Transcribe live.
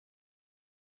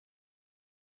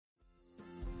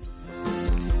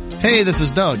Hey, this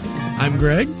is Doug. I'm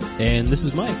Greg. And this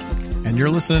is Mike. And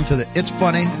you're listening to the It's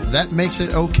Funny, That Makes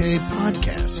It Okay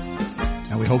podcast.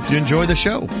 And we hope you enjoy the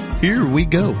show. Here we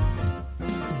go.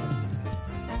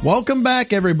 Welcome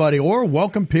back, everybody, or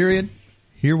welcome, period.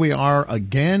 Here we are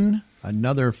again.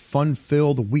 Another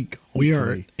fun-filled week. Hopefully. We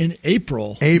are in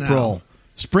April. Now.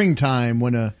 Springtime,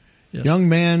 when a young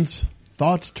man's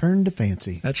thoughts turn to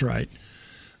fancy. That's right.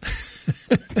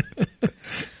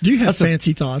 Do you have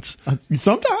fancy thoughts?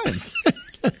 Sometimes.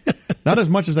 Not as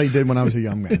much as I did when I was a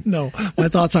young man. No, my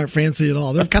thoughts aren't fancy at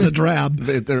all. They're kind of drab.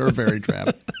 They're very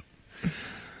drab.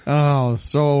 Oh,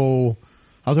 so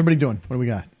how's everybody doing? What do we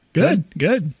got?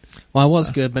 Good. Well, I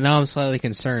was good, but now I'm slightly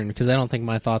concerned because I don't think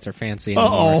my thoughts are fancy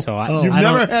anymore. So You've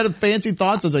never had fancy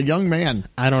thoughts as a young man.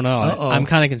 I don't know. I'm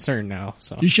kind of concerned now.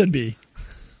 So you should be.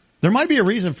 There might be a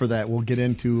reason for that. We'll get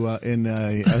into in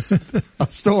a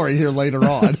story here later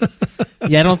on.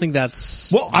 Yeah, I don't think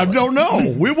that's. Well, I don't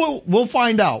know. We'll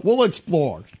find out. We'll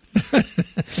explore.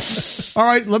 All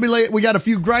right, we got a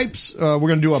few gripes. We're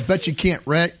going to do a Bet You Can't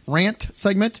Rant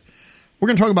segment. We're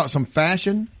going to talk about some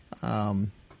fashion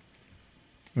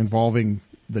involving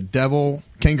the devil,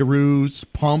 kangaroos,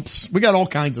 pumps. We got all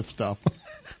kinds of stuff.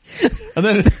 And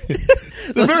then it's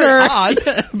very odd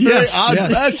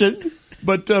fashion.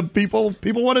 But people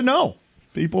want to know.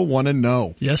 People want to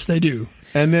know. Yes, they do.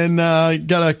 And then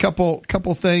got a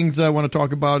couple things I want to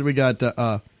talk about. We got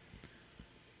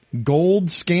gold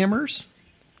scammers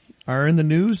are in the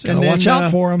news. Gotta watch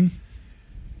out for them.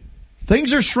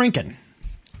 Things are shrinking.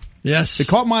 Yes, it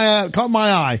caught my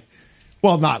eye.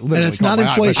 Well, not literally. And it's not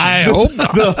inflation. I hope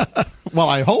not. Well,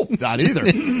 I hope not either.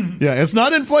 Yeah, it's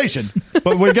not inflation.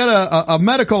 But we got a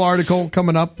medical article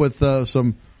coming up with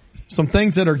some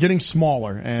things that are getting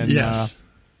smaller. And yes.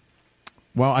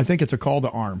 Well, I think it's a call to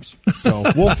arms. So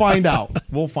we'll find out.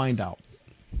 But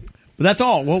that's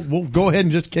all. We'll go ahead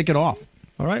and just kick it off.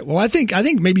 All right. Well, I think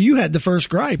maybe you had the first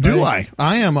gripe. Do I?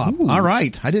 I am up. Ooh. All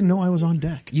right. I didn't know I was on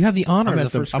deck. You have the honor of the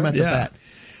first gripe. I'm at the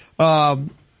bat.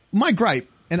 My gripe,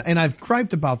 and I've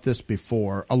griped about this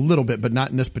before a little bit, but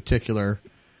not in this particular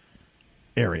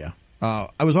area.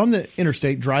 I was on the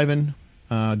interstate driving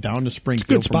down to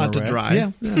Springfield. It's a good spot to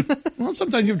drive. Yeah. Well,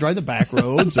 sometimes you drive the back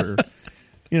roads or,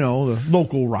 the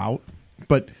local route.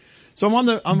 But so I'm on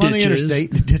the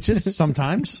interstate, the ditches.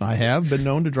 Sometimes I have been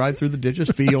known to drive through the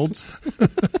ditches, fields.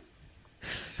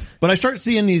 But I start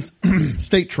seeing these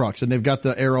state trucks, and they've got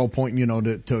the arrow pointing,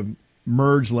 to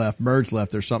merge left.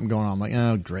 There's something going on. I'm like,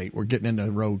 oh, great. We're getting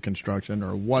into road construction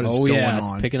or what is going on.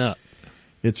 It's picking up.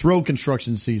 It's road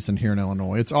construction season here in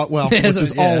Illinois. It's which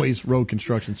is always road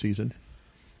construction season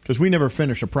because we never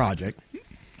finish a project.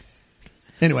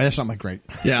 Anyway, that's not my gripe.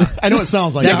 Yeah. I know it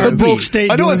sounds like a broke state.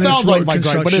 I know it sounds like my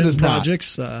gripe, but it is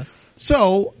projects. Not.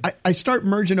 So I start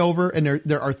merging over, and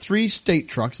there are 3 state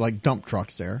trucks, like dump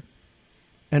trucks there.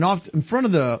 And off in front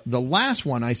of the last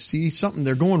one, I see something.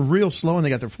 They're going real slow, and they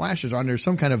got their flashes on. There's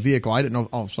some kind of vehicle. I didn't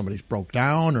know if somebody's broke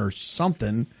down or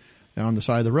something on the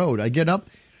side of the road. I get up.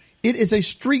 It is a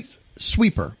street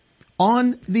sweeper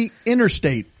on the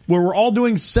interstate where we're all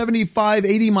doing 75,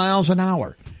 80 miles an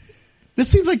hour. This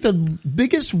seems like the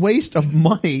biggest waste of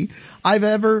money I've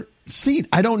ever seen.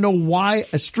 I don't know why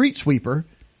a street sweeper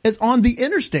is on the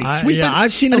interstate sweeping. Yeah,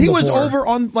 I've seen him and he before. was over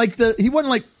on he wasn't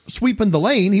like sweeping the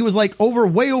lane. He was like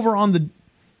way over on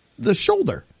the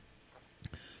shoulder.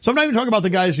 So I'm not even talking about the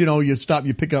guys, you stop,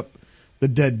 you pick up the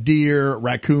dead deer,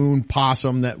 raccoon,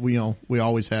 possum that we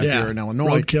always have here in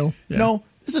Illinois. Roadkill. Yeah. No,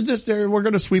 this is just there. We're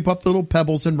going to sweep up the little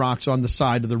pebbles and rocks on the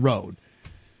side of the road.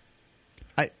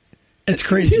 It's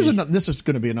crazy. This is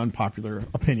going to be an unpopular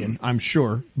opinion, I'm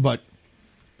sure, but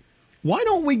why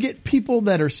don't we get people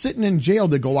that are sitting in jail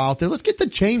to go out there? Let's get the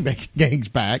chain gangs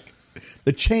back,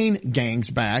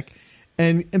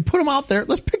 and put them out there.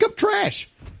 Let's pick up trash.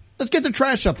 Let's get the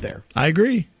trash up there. I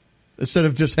agree. Instead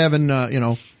of just having,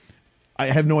 I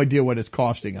have no idea what it's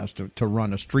costing us to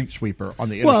run a street sweeper on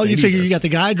the interstate. Well, you figure you got the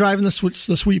guy driving the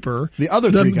sweeper, the other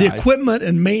 3 guys, the equipment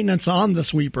and maintenance on the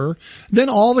sweeper, then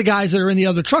all the guys that are in the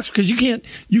other trucks, because you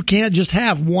can't just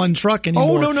have one truck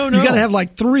anymore. Oh, no. You got to have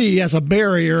like 3 as a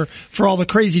barrier for all the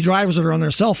crazy drivers that are on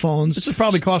their cell phones. This is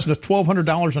probably costing us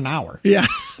 $1,200 an hour. Yeah.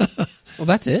 Well,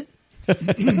 that's it.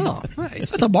 Oh,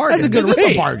 nice. That's a bargain. That's a good rate.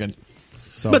 That's a bargain.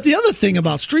 So. But the other thing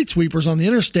about street sweepers on the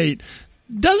interstate,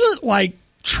 doesn't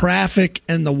traffic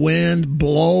and the wind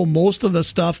blow most of the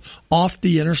stuff off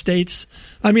the interstates?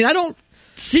 I mean, I don't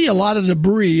see a lot of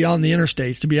debris on the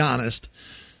interstates, to be honest.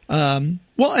 Well,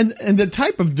 and the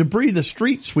type of debris the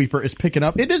street sweeper is picking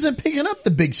up, it isn't picking up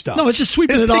the big stuff. No, it's just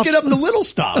sweeping it off. It's picking up the little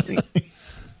stuff.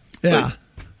 Yeah.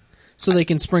 So they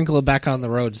can sprinkle it back on the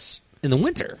roads in the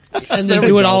winter and then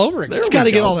do it all over again. It's got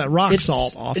to get all that rock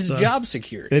salt off. It's job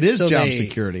security. It is job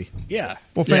security. Yeah.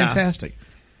 Well, fantastic.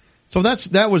 So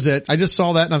that was it. I just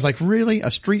saw that and I was like, really?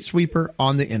 A street sweeper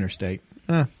on the interstate?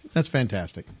 That's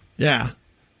fantastic. Yeah.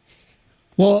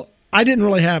 Well, I didn't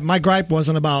really have, my gripe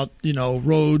wasn't about,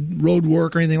 road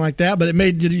work or anything like that, but it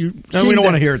made you. No, we don't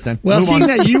want to hear it then. Well, Move seeing on.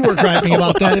 that you were griping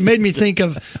about that, it made me think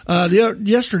of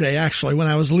yesterday, actually, when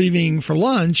I was leaving for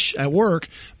lunch at work.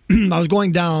 I was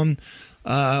going down.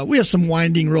 We have some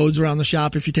winding roads around the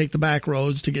shop if you take the back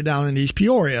roads to get down in East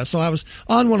Peoria. So I was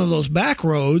on one of those back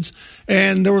roads,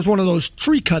 and there was one of those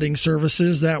tree cutting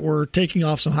services that were taking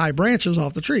off some high branches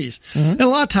off the trees. Mm-hmm. And a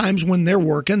lot of times when they're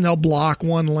working, they'll block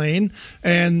one lane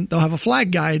and they'll have a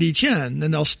flag guy at each end,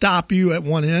 and they'll stop you at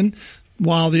one end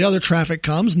while the other traffic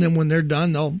comes. And then when they're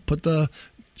done, they'll put the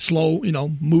slow,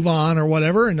 move on or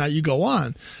whatever, and now you go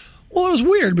on. Well, it was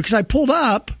weird because I pulled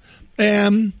up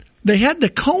and they had the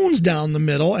cones down the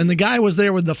middle, and the guy was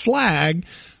there with the flag,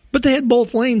 but they had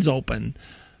both lanes open.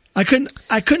 I couldn't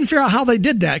figure out how they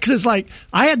did that, because it's like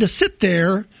I had to sit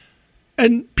there,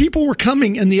 and people were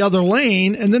coming in the other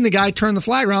lane, and then the guy turned the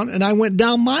flag around, and I went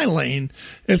down my lane.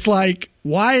 It's like,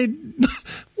 why?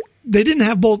 They didn't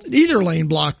have either lane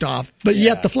blocked off, but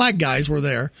yet the flag guys were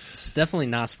there. It's definitely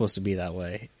not supposed to be that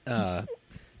way. I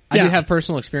do have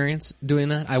personal experience doing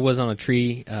that. I was on a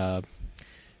tree.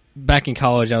 Back in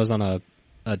college, I was on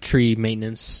a tree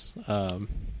maintenance. I don't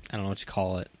know what you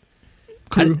call it.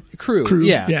 Crew.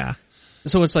 Yeah.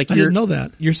 So it's like I didn't know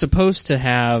that. You're supposed to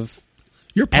have.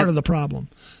 You're part of the problem.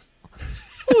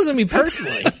 It wasn't me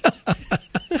personally.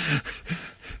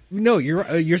 No,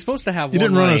 you're supposed to have. You one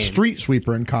didn't run lane. a street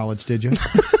sweeper in college, did you?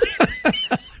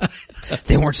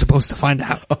 They weren't supposed to find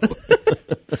out.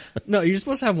 No, you're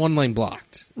supposed to have one lane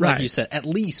blocked. Like Right. you said, at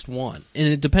least one. And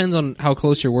it depends on how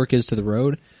close your work is to the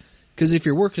road. Because if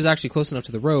your work is actually close enough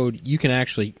to the road, you can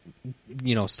actually,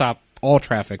 stop all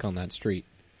traffic on that street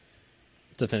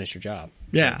to finish your job.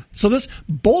 Yeah. So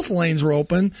both lanes were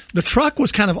open. The truck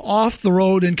was kind of off the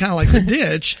road and kind of like the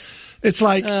ditch. It's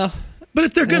like, but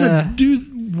if they're going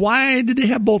to why did they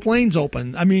have both lanes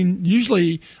open? I mean,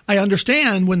 usually I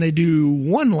understand when they do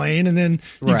one lane and then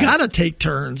you got to take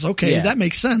turns. Okay, that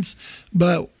makes sense.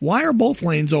 But why are both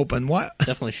lanes open? Why?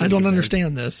 Definitely should. I don't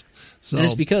understand this. So. And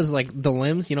it's because the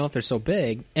limbs, if they're so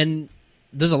big, and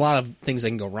there's a lot of things that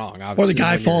can go wrong. Obviously, or the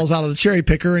guy falls out of the cherry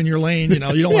picker in your lane. You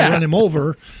don't want to run him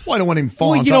over. Well, I don't want him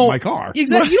falling on top of my car.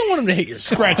 Exactly. You don't want him to hit your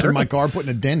car. Scratching my car, putting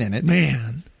a dent in it.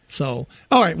 Man. So,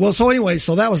 all right. Well, so anyway,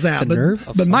 so that was that.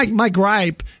 But my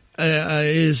gripe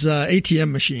is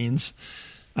ATM machines.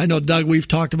 I know, Doug, we've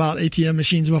talked about ATM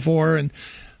machines before, and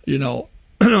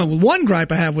one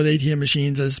gripe I have with ATM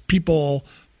machines is people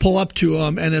pull up to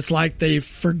them and it's like they've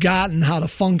forgotten how to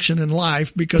function in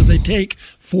life because they take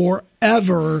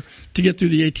forever to get through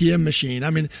the ATM machine. I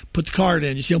mean, put the card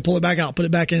in, you see them pull it back out, put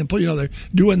it back in, they're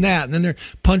doing that, and then they're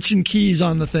punching keys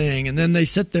on the thing, and then they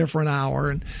sit there for an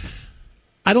hour, and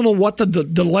I don't know what the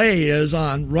delay is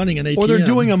on running an ATM. Or they're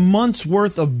doing a month's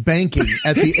worth of banking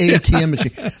at the ATM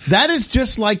machine. That is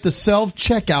just like the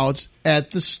self-checkouts at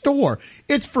the store.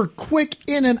 It's for quick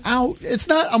in and out. It's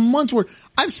not a month's worth.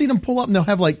 I've seen them pull up and they'll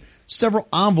have like several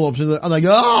envelopes. And I'm like,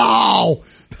 oh,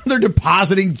 they're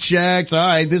depositing checks. All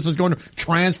right, this is going to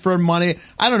transfer money.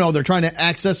 I don't know. They're trying to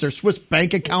access their Swiss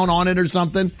bank account on it or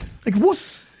something. Like,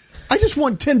 what? I just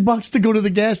want $10 to go to the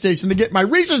gas station to get my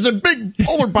Reese's and Big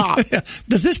Polar Pop.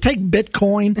 Does this take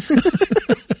Bitcoin?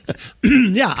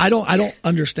 Yeah, I don't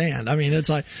understand. I mean, it's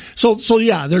like, so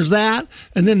yeah, there's that.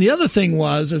 And then the other thing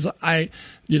is I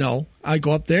go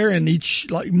up there and each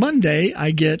Monday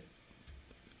I get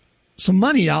some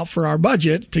money out for our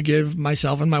budget to give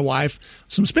myself and my wife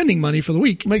some spending money for the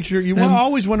week. Make sure you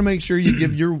always want to make sure you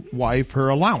give your wife her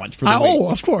allowance for the week.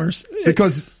 Oh, of course,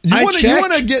 because you want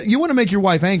to make your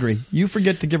wife angry. You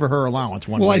forget to give her allowance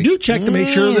one week. Well, I do check to make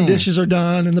sure the dishes are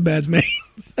done and the bed's made.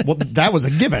 Well, that was a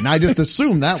given. I just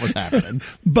assumed that was happening.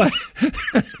 But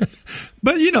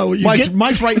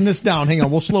Mike's writing this down. Hang on,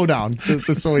 we'll slow down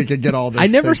just so he can get all this. I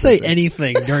never say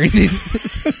anything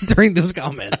during those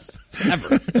comments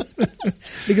ever,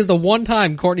 because the one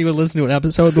time Courtney would listen to an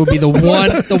episode would be the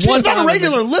one. She's not a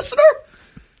regular listener.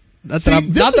 That's See, what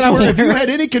I'm, this not is that I'm where if you aware. had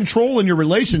any control in your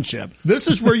relationship, this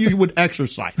is where you would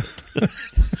exercise.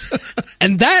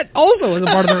 And that also is a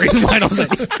part of the reason why I don't say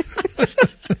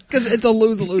because it's a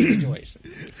lose-lose situation.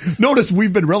 Notice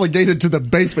we've been relegated to the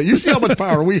basement. You see how much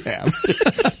power we have.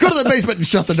 Go to the basement and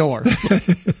shut the door.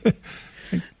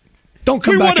 Don't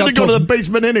come We back wanted up to go till to the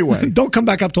basement anyway. Don't come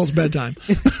back up till it's bedtime.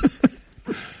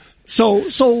 So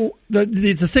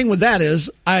the thing with that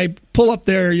is I pull up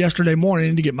there yesterday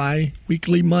morning to get my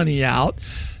weekly money out.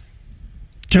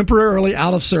 temporarily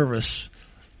out of service.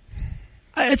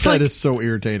 That is so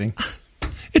irritating.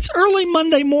 It's early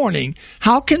Monday morning.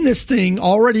 How can this thing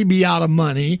already be out of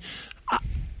money?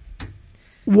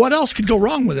 What else could go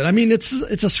wrong with it? I mean, it's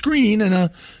a screen and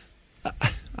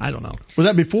I don't know. Was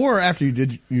that before or after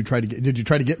did you try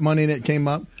to get money and it came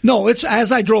up? No, it's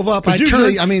as I drove up. I got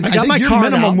think my your card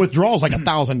minimum out. withdrawal is like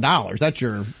 $1,000. That's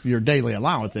your daily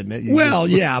allowance, isn't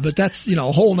it? But that's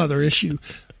a whole nother issue.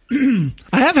 I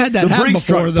have had that happen Brinks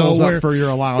before, truck though. pulls up for your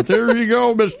allowance. There you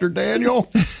go, Mr. Daniel.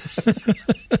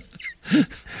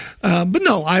 But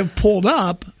no, I pulled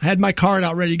up, had my card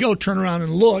out ready to go, turn around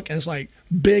and look, and it's like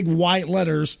big white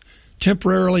letters,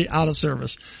 temporarily out of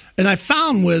service. And I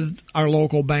found with our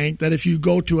local bank that if you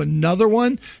go to another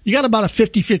one, you got about a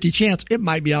 50-50 chance it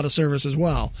might be out of service as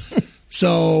well.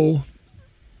 So,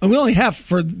 and we only have,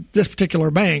 for this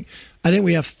particular bank, I think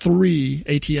we have 3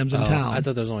 ATMs in town. I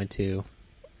thought there was only 2.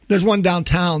 There's one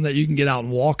downtown that you can get out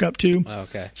and walk up to. Oh,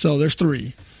 okay. So there's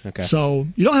 3. Okay. So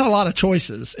you don't have a lot of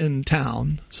choices in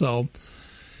town. So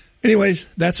anyways,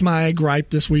 that's my gripe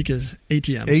this week is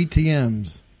ATMs.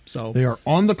 ATMs. So they are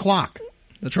on the clock.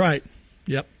 That's right.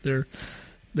 Yep.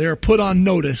 They're put on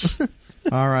notice.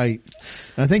 All right.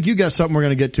 I think you got something we're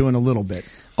going to get to in a little bit.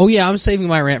 Oh yeah, I'm saving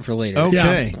my rant for later.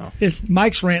 Okay. Yeah.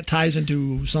 Mike's rant ties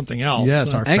into something else.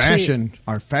 Yes, so.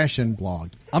 our fashion blog.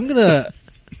 I'm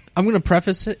gonna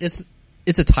preface it.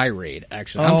 It's a tirade.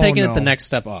 Actually, I'm taking it the next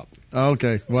step up.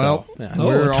 Okay. Well,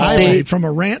 a tirade from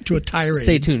a rant to a tirade.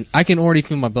 Stay tuned. I can already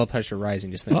feel my blood pressure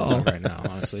rising just thinking about it right now.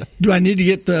 Honestly, do I need to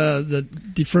get the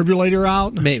defibrillator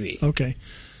out? Maybe. Okay.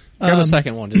 Grab a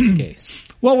second one just in case.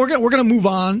 Well, we're gonna move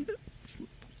on,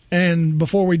 and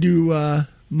before we do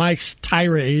Mike's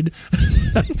tirade,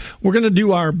 we're gonna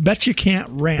do our Bet You Can't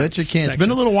rant. Bet You Can't. Section. It's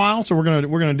been a little while, so we're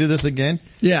gonna do this again.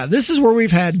 Yeah, this is where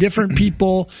we've had different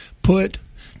people put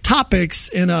topics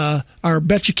in our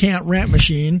Bet You Can't rant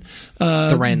machine.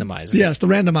 The randomizer. Yes, the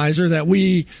randomizer that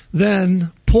we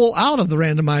then pull out of the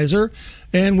randomizer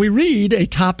and we read a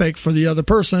topic for the other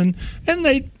person and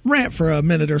they rant for a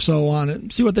minute or so on it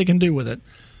and see what they can do with it.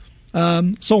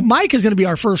 So Mike is going to be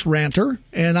our first ranter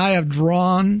and I have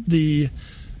drawn the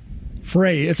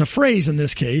phrase. It's a phrase in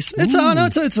this case. It's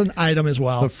an item as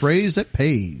well. The phrase that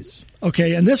pays.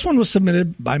 Okay, and this one was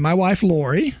submitted by my wife,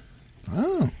 Lori.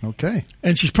 Oh, okay.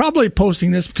 And she's probably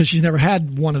posting this because she's never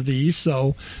had one of these,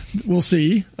 so we'll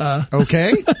see.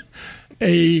 Okay.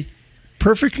 A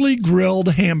perfectly grilled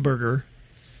hamburger.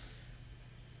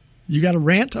 You got to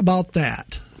rant about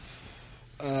that.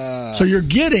 So you're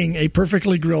getting a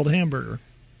perfectly grilled hamburger.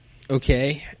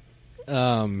 Okay.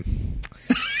 All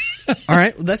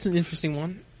right, well, that's an interesting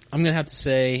one. I'm going to have to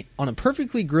say, on a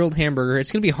perfectly grilled hamburger,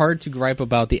 it's going to be hard to gripe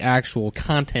about the actual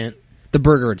content, the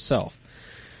burger itself.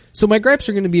 So my gripes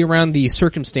are going to be around the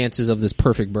circumstances of this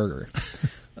perfect burger.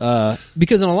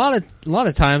 Because in a lot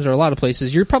of times or a lot of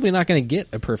places, you're probably not going to get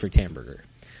a perfect hamburger.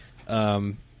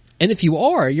 And if you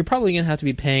are, you're probably going to have to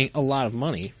be paying a lot of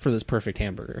money for this perfect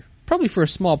hamburger. Probably for a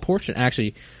small portion,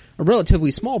 actually, a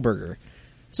relatively small burger.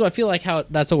 So I feel like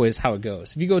that's always how it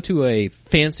goes. If you go to a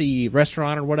fancy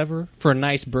restaurant or whatever for a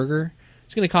nice burger,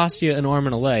 it's going to cost you an arm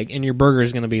and a leg, and your burger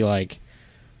is going to be like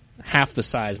half the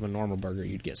size of a normal burger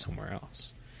you'd get somewhere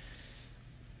else.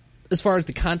 As far as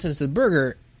the contents of the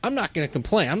burger, I'm not going to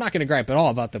complain. I'm not going to gripe at all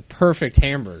about the perfect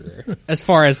hamburger as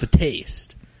far as the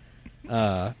taste.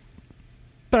 But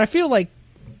I feel like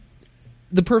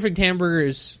the perfect hamburger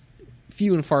is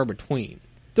few and far between.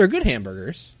 They're good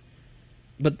hamburgers,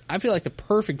 but I feel like the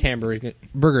perfect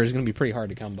burger is going to be pretty hard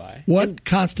to come by. What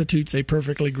constitutes a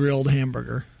perfectly grilled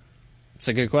hamburger? It's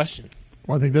a good question.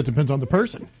 Well, I think that depends on the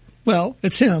person. Well,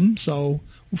 it's him. So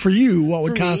for you, what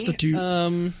would constitute?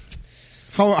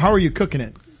 How are you cooking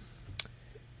it?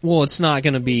 Well, it's not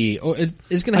going to be.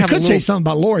 It's going to have. I could say something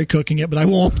about Lori cooking it, but I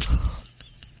won't.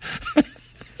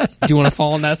 Do you want to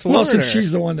fall in that sword? Well, since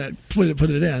she's the one that put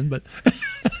it in, but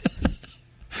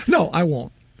no, I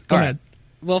won't. Go ahead.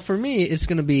 Well, for me, it's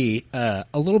going to be a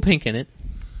little pink in it.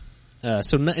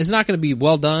 So it's not going to be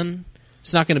well done.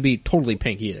 It's not going to be totally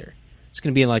pink either. It's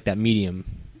going to be in like that medium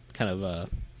kind of,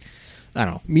 I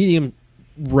don't know, medium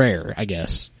rare, I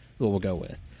guess, what we'll go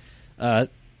with. And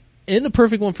the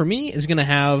perfect one for me is going to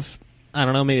have, I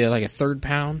don't know, maybe like a 1/3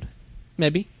 pound,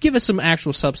 maybe. Give us some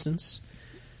actual substance.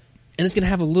 And it's going to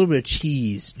have a little bit of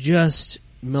cheese just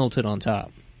melted on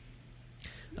top.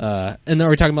 And then are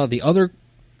we talking about the other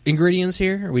ingredients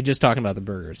here? Or are we just talking about the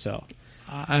burger itself?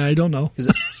 I don't know. It's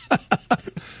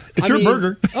your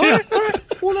burger. All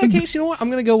right. Well, in that case, you know what?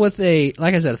 I'm going to go with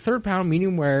like I said, a 1/3 pound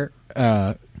medium rare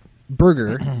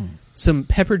burger, some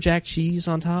pepper jack cheese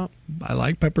on top. I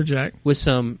like pepper jack. With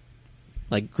some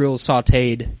like grilled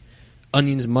sauteed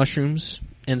onions, mushrooms,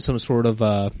 and some sort of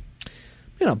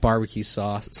barbecue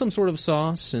sauce, some sort of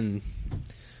sauce, and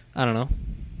I don't know,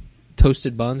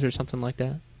 toasted buns or something like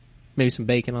that. Maybe some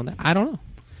bacon on that. I don't know.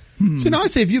 So now I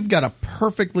say if you've got a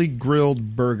perfectly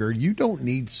grilled burger, you don't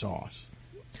need sauce.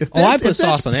 I put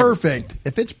sauce on perfect.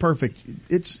 If it's perfect,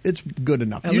 it's good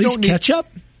enough. At least ketchup.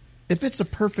 If it's the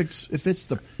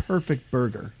perfect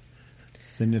burger,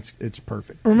 then it's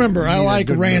perfect. Remember, I like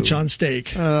ranch on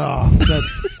steak. Oh,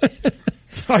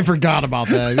 I forgot about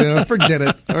that. Yeah, forget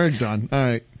it. We're done. All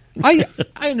right. I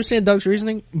understand Doug's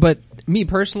reasoning, but me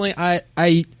personally,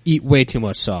 I eat way too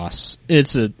much sauce.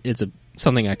 It's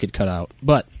something I could cut out,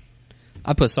 but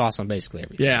I put sauce on basically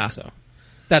everything. Yeah. So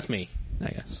that's me, I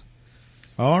guess.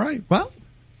 All right. Well,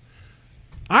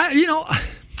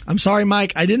 I'm sorry,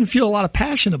 Mike. I didn't feel a lot of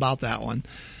passion about that one.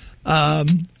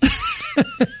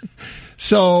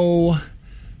 So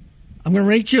I'm going to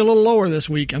rate you a little lower this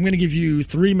week. I'm going to give you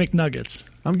 3 McNuggets.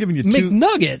 I'm giving you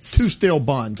McNuggets. 2 stale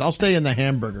buns. I'll stay in the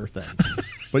hamburger thing,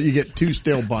 but you get 2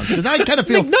 stale buns. Because I kind of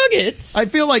feel McNuggets. I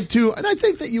feel like 2, and I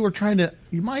think that you were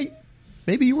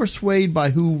maybe you were swayed by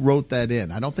who wrote that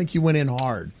in. I don't think you went in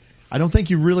hard. I don't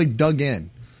think you really dug in.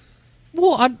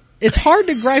 Well, it's hard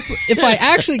to gripe. If I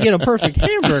actually get a perfect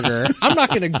hamburger, I'm not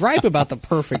going to gripe about the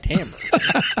perfect hamburger.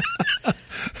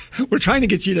 We're trying to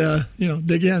get you to,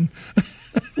 dig in.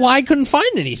 Well, I couldn't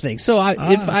find anything. So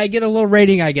if I get a little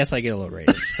rating, I guess I get a little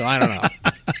rating. So I don't know.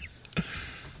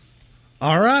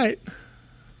 All right.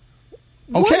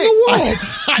 Okay.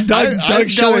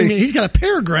 Doug's showing me. He's got a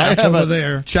paragraph over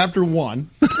there. Chapter 1.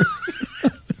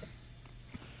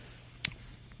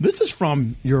 This is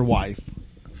from your wife.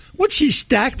 Would she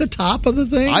stack the top of the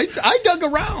thing? I dug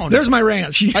around. There's my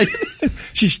rant.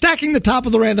 She's stacking the top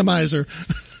of the randomizer.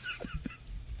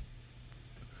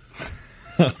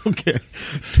 Okay.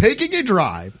 Taking a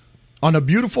drive on a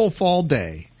beautiful fall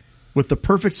day with the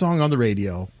perfect song on the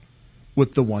radio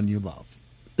with the one you love.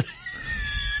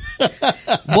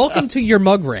 Welcome to your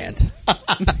mug rant.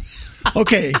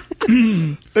 Okay.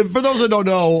 For those that don't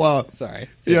know, sorry.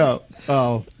 Yeah.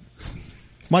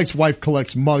 Mike's wife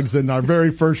collects mugs, and our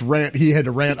very first rant, he had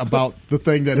to rant about the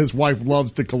thing that his wife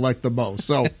loves to collect the most.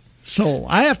 So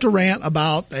I have to rant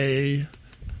about a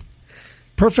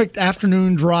perfect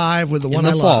afternoon drive with the one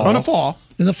I love. In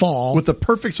the fall. With the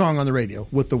perfect song on the radio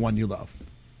with the one you love.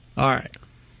 All right.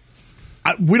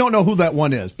 We don't know who that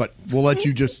one is, but we'll let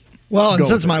you just Well, and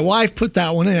since my wife put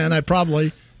that one in, I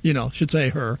probably, should say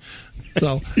her.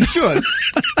 So you should.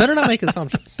 Better not make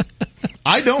assumptions.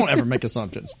 I don't ever make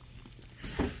assumptions.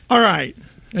 All right.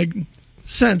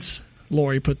 Since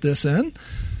Lori put this in,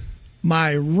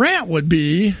 my rant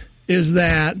is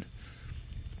that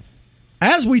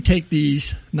as we take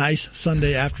these nice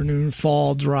Sunday afternoon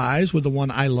fall drives with the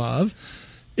one I love,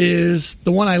 is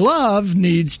the one I love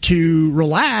needs to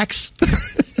relax.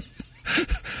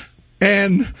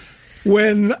 And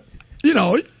when,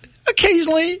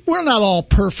 occasionally we're not all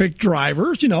perfect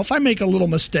drivers. If I make a little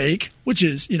mistake, which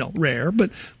is, rare,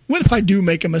 but if I do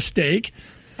make a mistake,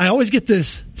 I always get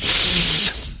this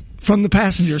from the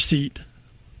passenger seat.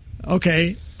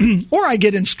 Okay. Or I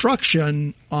get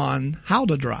instruction on how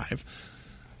to drive.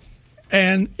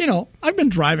 And, I've been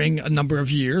driving a number of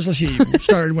years. Let's see,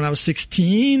 started when I was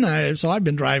 16. So I've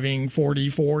been driving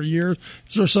 44 years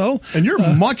or so. And you're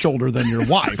much older than your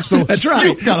wife. So that's right.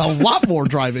 You've got a lot more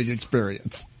driving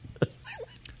experience.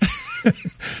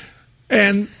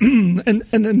 And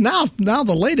now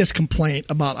the latest complaint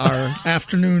about our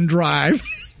afternoon drive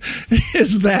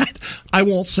is that I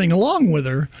won't sing along with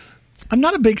her. I'm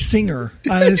not a big singer,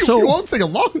 so you won't sing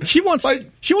along. She wants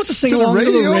to sing along to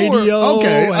the radio.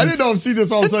 Okay, I didn't know if she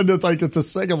just all of a sudden it's a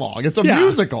sing along. It's a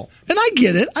musical, and I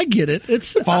get it.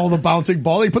 It's follow the bouncing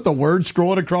ball. You put the words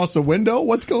scrolling across the window.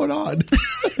 What's going on?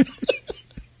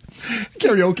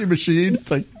 Karaoke machine.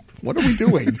 It's like, what are we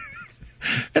doing?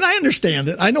 And I understand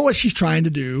it. I know what she's trying to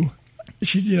do.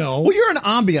 Well, you're an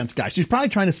ambience guy. She's probably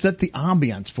trying to set the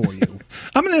ambience for you.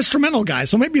 I'm an instrumental guy,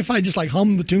 so maybe if I just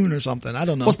hum the tune or something, I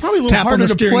don't know. Well, it's probably a little harder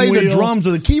to play the drums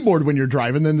or the keyboard when you're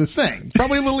driving than to sing.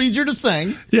 Probably a little easier to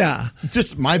sing. Yeah.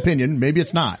 Just my opinion. Maybe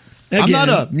it's not. Again, I'm not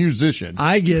a musician.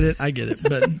 I get it.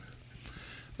 But,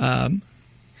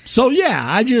 so yeah,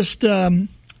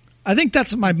 I think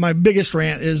that's my biggest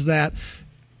rant is that,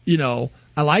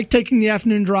 I like taking the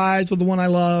afternoon drives with the one I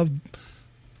love,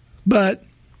 but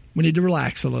we need to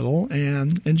relax a little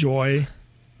and enjoy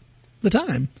the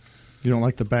time. You don't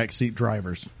like the backseat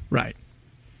drivers. Right.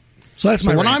 So that's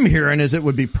my what rant. I'm hearing is it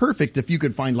would be perfect if you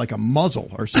could find like a muzzle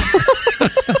or something.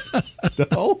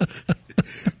 No?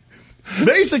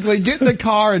 Basically, get in the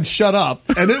car and shut up,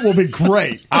 and it will be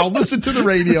great. I'll listen to the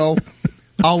radio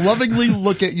I'll lovingly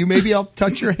look at you. Maybe I'll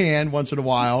touch your hand once in a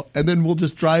while, and then we'll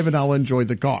just drive and I'll enjoy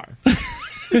the car.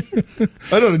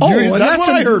 I don't know. Oh, That's what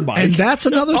I heard, Mike. And that's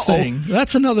another thing.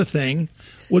 That's another thing.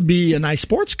 Would be a nice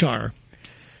sports car.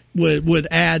 Would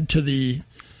add to the.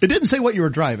 It didn't say what you were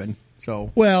driving,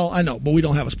 so. Well, I know, but we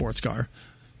don't have a sports car,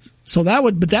 so that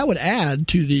would add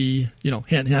to the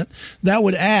hint hint. That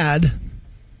would add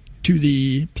to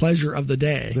the pleasure of the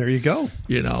day. There you go.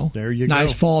 There you go.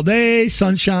 Nice fall day,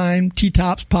 sunshine,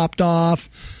 T-tops popped off,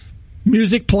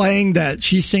 music playing that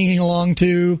she's singing along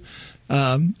to.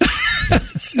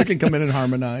 You can come in and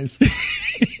harmonize.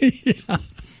 Yeah.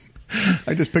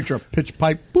 I just picture a pitch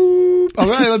pipe. Boop. All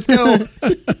right, let's go.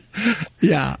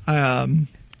 Yeah. And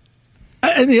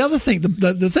the other thing,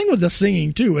 the thing with the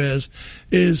singing too is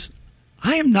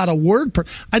I am not a word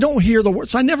I don't hear the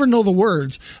words. I never know the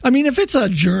words. I mean, if it's a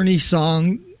Journey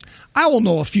song, I will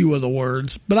know a few of the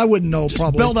words, but I wouldn't know just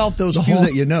probably. Spelled out those few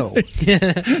that you know.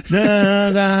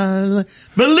 Da, da,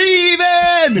 believe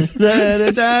in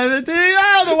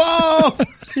the wall.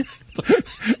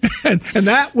 and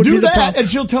that would do be the that, problem. And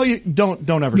she'll tell you, don't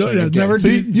ever say it again. Never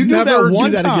See, you do never that one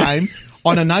do that time again.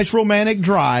 on a nice romantic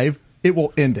drive, it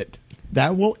will end it.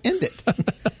 That will end it.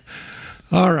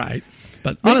 All right.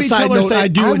 But Maybe on a side note, I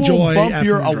do enjoy bump your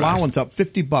afternoon drives. allowance up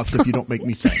 $50 if you don't make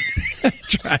me sing.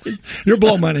 That's right. You're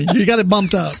blow money. You got it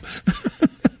bumped up.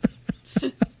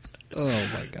 Oh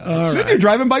my god! All Then right. you're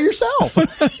driving by yourself.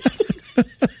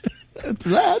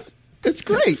 It's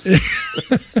great.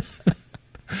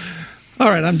 All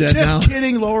right, I'm dead now. Just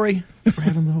kidding, Lori. We're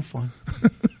having a little fun.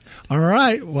 All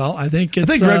right. Well, I think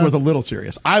Greg was a little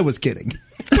serious. I was kidding.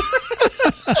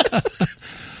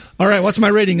 All right. What's my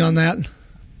rating on that?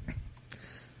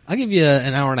 I'll give you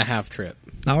an hour and a half trip.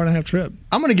 Hour and a half trip.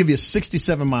 I'm going to give you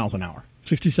 67 miles an hour.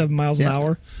 67 miles an Yeah.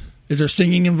 hour. Is there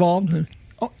singing involved?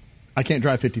 Oh, I can't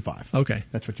drive 55. Okay.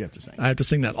 That's what you have to say. I have to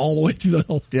sing that all the way through the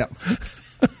whole. Yeah.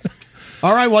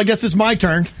 All right. Well, I guess it's my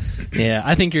turn. Yeah,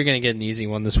 I think you're going to get an easy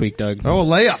one this week, Doug. Oh,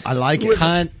 layup. I like it.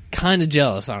 Kind of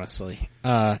jealous, honestly.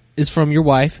 It's from your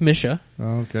wife, Misha.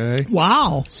 Okay.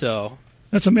 Wow. So,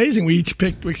 That's amazing. We each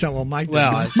picked, except Mike did.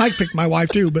 Well, Mike picked my wife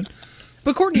too, but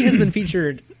Courtney has been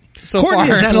featured so Courtney far.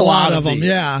 has had in a lot of these. them,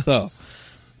 yeah. So,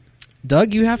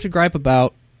 Doug, you have to gripe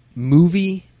about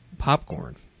movie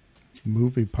popcorn.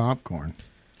 Movie popcorn.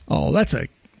 oh, that's a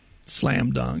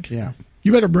slam dunk. Yeah.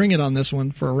 You better bring it on this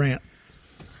one for a rant.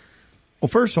 Well,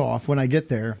 first off, when I get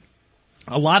there,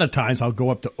 a lot of times I'll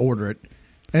go up to order it,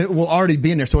 and it will already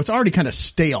be in there, so it's already kind of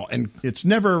stale, and it's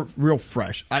never real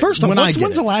fresh. First off,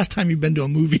 when's the last time you've been to a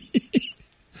movie?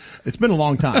 It's been a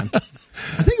long time. I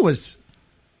think it was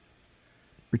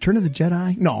Return of the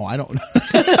Jedi. No, I don't know.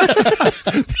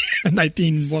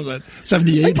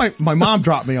 1978. My mom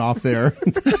dropped me off there.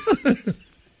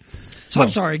 So I'm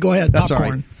sorry. Go ahead. That's Popcorn.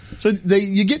 all right. So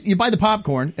you buy the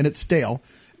popcorn and it's stale,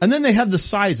 and then they have the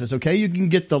sizes. Okay, you can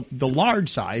get the large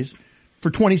size for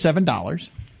 $27,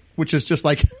 which is just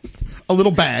like a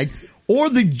little bag, or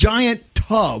the giant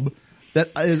tub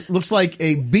that looks like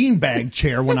a beanbag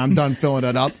chair when I'm done filling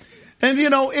it up. And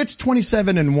it's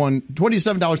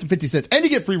 $27.50, and you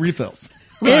get free refills.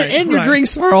 And your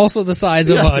drinks are also the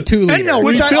size of a 2 liter. And they'll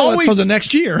Which I refill always- it for the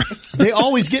next year. They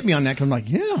always get me on that because I'm like,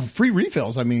 yeah, free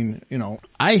refills. I mean,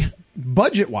 I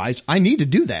budget wise, I need to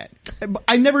do that.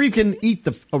 I never even eat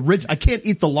the original. I can't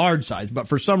eat the large size, but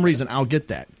for some reason I'll get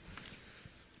that.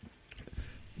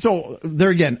 So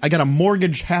there again, I got to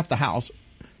mortgage half the house.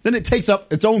 Then it takes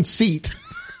up its own seat.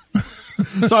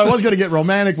 So I was going to get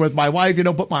romantic with my wife,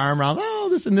 put my arm around, oh,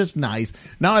 this and this nice.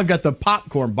 Now I've got the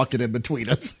popcorn bucket in between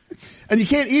us. And you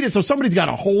can't eat it, so somebody's got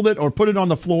to hold it or put it on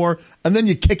the floor, and then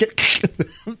you kick it.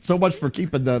 So much for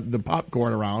keeping the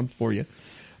popcorn around for you.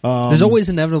 There's always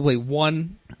inevitably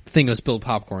one thing of spilled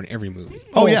popcorn in every movie.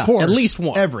 Oh, of yeah. course. At least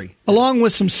one. Every. Along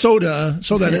with some soda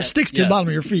so that it sticks to the Yes. bottom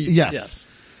of your feet. Yes.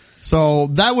 So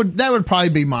that would probably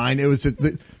be mine. It was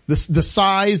the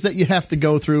size that you have to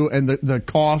go through and the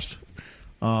cost.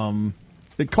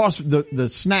 The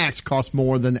snacks cost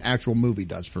more than the actual movie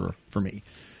does for me.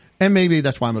 And maybe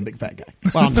that's why I'm a big fat guy.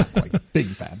 Well, I'm not quite big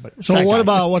fat, but So fat what guy.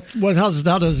 about how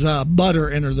does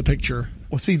butter enter the picture?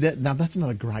 Well, see now that's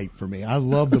not a gripe for me. I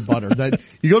love the butter. That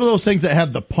you go to those things that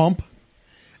have the pump,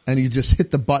 and you just hit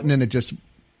the button and it just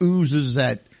oozes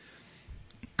that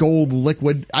gold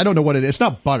liquid. I don't know what it is. It's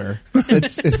not butter.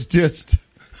 It's just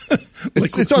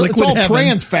it's all heaven.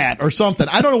 trans fat or something.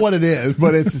 I don't know what it is,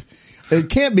 but it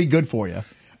can't be good for you.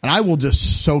 And I will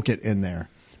just soak it in there.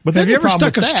 But Have then you the ever problem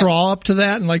stuck a with that- straw up to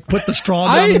that and put the straw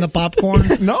down in the popcorn?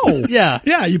 No. Yeah.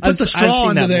 Yeah, you put the I've straw seen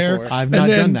into that there. before. I've and not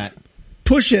then done that.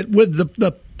 Push it with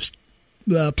the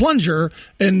plunger,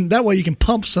 and that way you can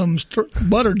pump some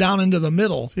butter down into the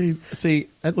middle. See,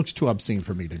 that looks too obscene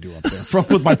for me to do up there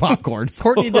with my popcorn.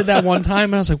 Courtney did that one time,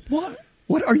 and I was like, "What?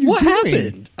 What are you What doing?"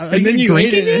 happened?" And then you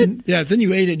ate drinking it. And, then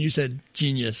you ate it, and you said,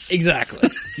 "Genius." Exactly.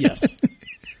 Yes.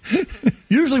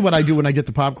 Usually what I do when I get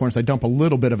the popcorn is I dump a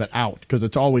little bit of it out because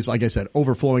it's always, like I said,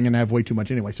 overflowing and I have way too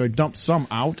much anyway. So I dump some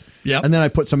out, and then I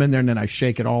put some in there and then I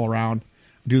shake it all around,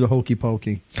 do the hokey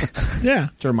pokey,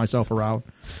 turn myself around.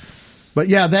 But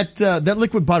yeah, that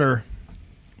liquid butter,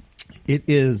 it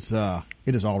is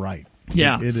all right.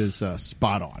 Yeah, it is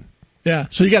spot on. Yeah,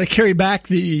 so you got to carry back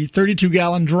the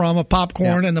 32-gallon drum of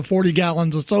popcorn and the 40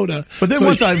 gallons of soda. But then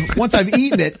once I've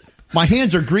eaten it, my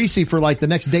hands are greasy for like the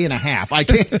next day and a half. I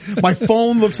can't. My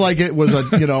phone looks like it was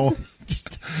in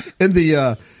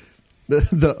the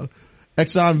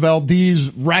Exxon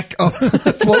Valdez wreck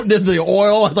floating in the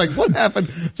oil. I'm like, what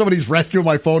happened? Somebody's rescuing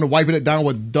my phone and wiping it down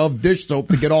with Dove dish soap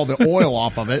to get all the oil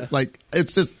off of it. Like,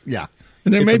 it's just, yeah.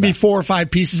 And there may be 4 or 5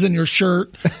 pieces in your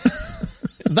shirt.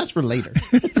 That's for later.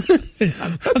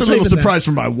 That's a little surprise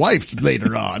for my wife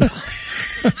later on.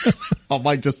 I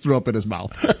might just throw up in his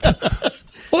mouth.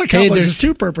 Well, it accomplishes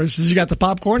 2 purposes. You got the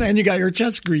popcorn and you got your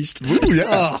chest greased. Ooh,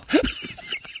 yeah.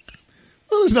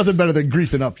 Well, there's nothing better than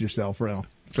greasing up yourself for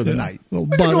the night. You're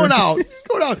going out.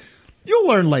 You'll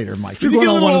learn later, Mike. If you're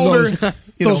going on one of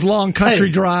those long country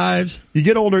drives. You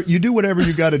get older, you do whatever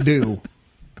you got to do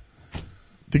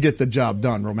to get the job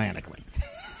done romantically.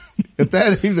 If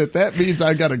that means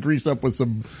I got to grease up with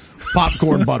some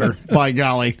popcorn butter, by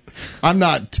golly, I'm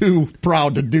not too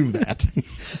proud to do that.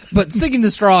 But sticking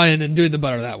the straw in and doing the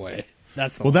butter that way,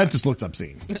 that's the line. That just looks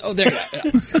obscene. Oh, there you go. Yeah.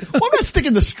 Well, I'm not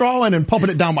sticking the straw in and pumping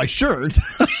it down my shirt.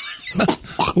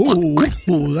 Ooh,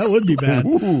 that would be bad.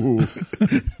 Ooh,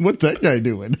 what's that guy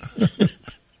doing?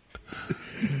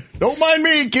 Don't mind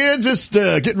me, kids. Just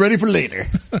getting ready for later.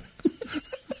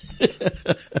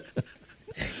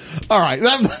 All right.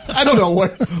 I don't know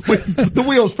what the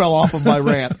wheels fell off of my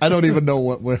rant. I don't even know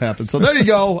what happened. So there you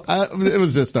go. It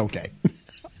was just okay.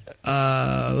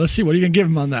 Let's see. What are you going to give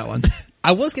him on that one?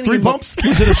 I was going to 3 pumps.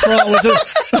 Was it a straw?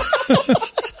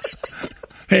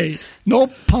 Hey, no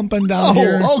pumping down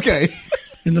here. Okay.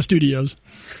 In the studios.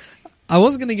 I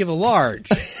was going to give a large,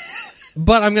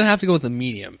 but I'm going to have to go with a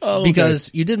medium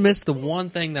because you did miss the one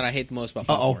thing that I hate the most about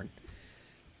popcorn.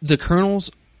 The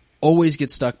kernels always get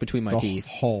stuck between my teeth.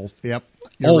 Holes. Yep.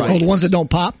 You're right. The ones that don't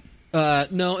pop?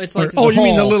 No, it's like you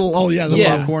mean the little the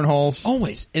popcorn holes.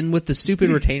 Always. And with the stupid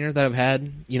retainer that I've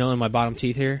had, in my bottom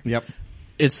teeth here. Yep.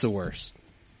 It's the worst.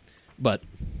 But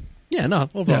yeah, no,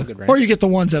 overall good range. Or you get the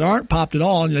ones that aren't popped at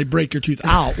all and they break your tooth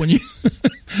out when you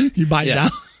you bite it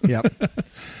out. Yep.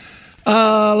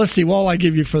 Let's see. What will I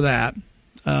give you for that?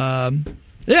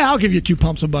 I'll give you 2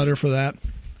 pumps of butter for that.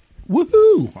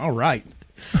 Woohoo! All right.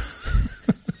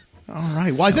 All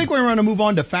right. Well, I think we're going to move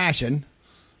on to fashion.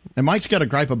 And Mike's got a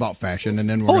gripe about fashion, and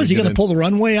then is he going to pull the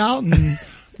runway out and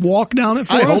walk down it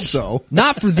for us? I hope so.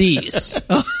 Not for these.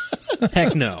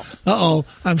 Heck no.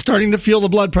 I'm starting to feel the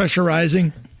blood pressure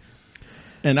rising.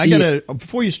 And I got to,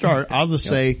 before you start, I'll just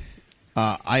say,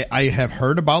 I have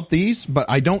heard about these, but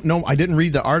I don't know. I didn't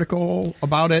read the article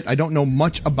about it. I don't know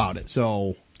much about it.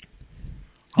 So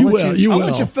I'll let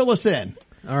you fill us in.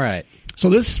 All right. So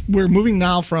we're moving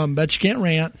now from Bet You Can't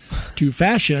Rant to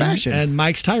fashion and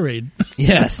Mike's tirade.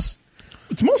 Yes.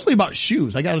 It's mostly about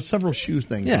shoes. I got several shoes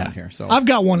things on here. So I've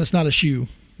got one that's not a shoe.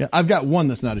 Yeah, I've got one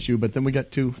that's not a shoe, but then we got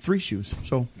 3 shoes.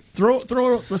 So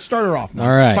let's start her off. Mike.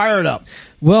 All right. Fire it up.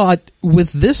 Well,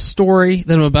 with this story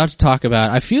that I'm about to talk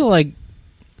about, I feel like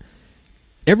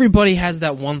everybody has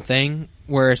that one thing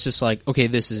where it's just like, okay,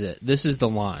 this is it. This is the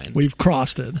line. We've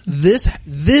crossed it.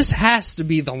 This has to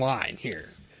be the line here.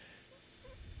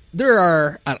 There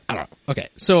are, I don't know. Okay,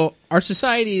 so our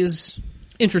society is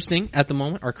interesting at the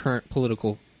moment. Our current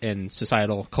political and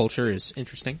societal culture is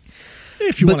interesting.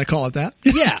 If you want to call it that.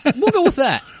 Yeah, we'll go with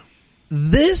that.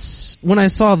 When I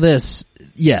saw this,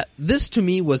 this to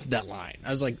me was that line. I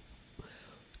was like,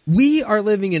 we are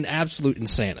living in absolute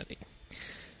insanity.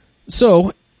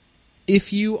 So,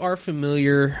 if you are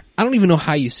familiar, I don't even know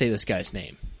how you say this guy's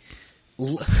name.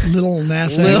 Little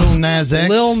Nas X.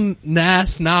 Lil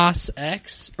Nas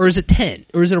X? Or is it 10?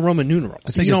 Or is it a Roman numeral?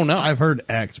 So you don't know. I've heard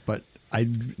X, but I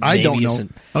don't know.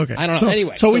 Okay. I don't know.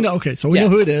 Anyway. So we know. Okay. So we know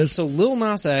who it is. So Lil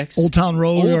Nas X. Old Town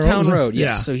Road. Old Town Road.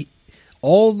 Yeah. So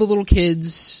all the little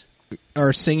kids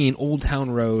are singing Old Town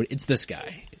Road. It's this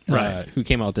guy. Right. Who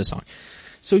came out with this song.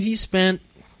 So he spent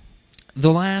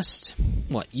the last,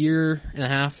 year and a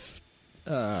half,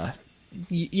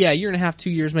 year and a half, 2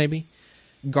 years maybe,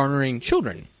 garnering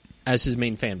children as his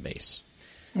main fan base.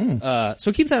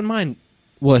 So keep that in mind.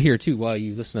 well, here too, while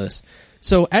you listen to this.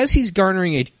 So as he's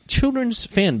garnering a children's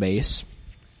fan base,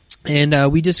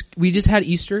 and we just had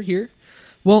Easter here.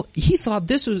 Well, he thought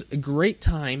this was a great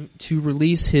time to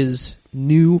release his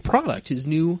new product, his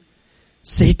new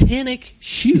satanic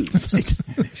shoes.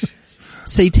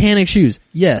 Satanic shoes.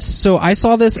 Yes. So I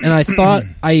saw this and I thought,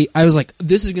 I was like,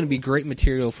 this is going to be great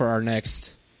material for our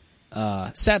next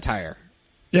satire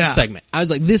segment. I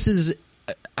was like, this is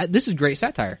great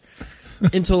satire.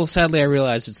 Until sadly I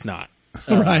realized it's not.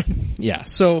 Right. Yeah.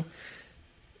 So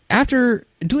after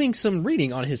doing some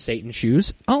reading on his Satan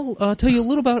shoes, I'll tell you a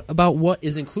little about what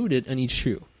is included in each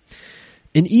shoe.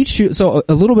 In each shoe, so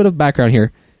a little bit of background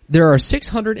here. There are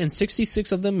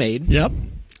 666 of them made. Yep.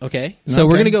 Okay. So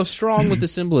we're going to go strong with the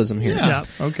symbolism here. Yeah.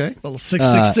 Okay. Little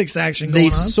 666 action going on. They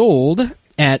sold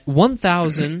at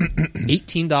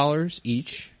 $1,018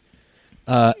 each.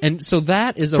 And so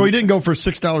that is So he didn't go for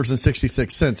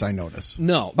 $6.66, I noticed.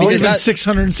 No. Or Because even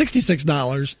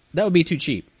 $666. that would be too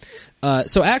cheap.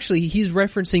 So actually, he's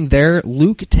referencing there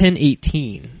Luke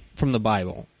 10:18 from the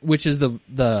Bible, which is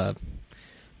the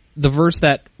verse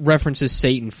that references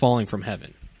Satan falling from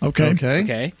heaven. Okay.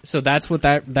 Okay, so that's what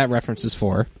that reference is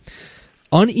for.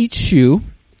 On each shoe,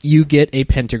 you get a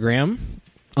pentagram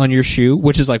on your shoe,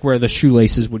 which is like where the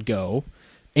shoelaces would go,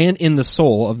 and in the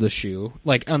sole of the shoe,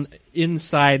 like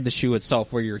inside the shoe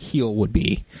itself, where your heel would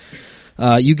be.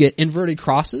 You get inverted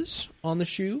crosses on the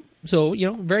shoe. So,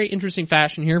 very interesting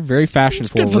fashion here, very fashion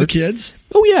forward. Good for the kids.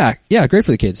 Oh, yeah. Yeah, great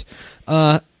for the kids.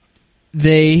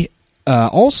 They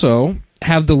also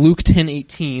have the Luke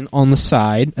 10:18 on the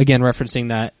side, again referencing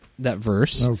that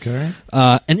verse. Okay.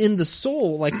 And in the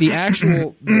sole, like the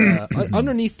actual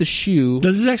underneath the shoe.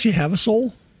 Does it actually have a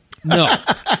sole? No,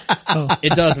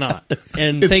 it does not.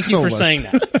 And thank you for soulless. saying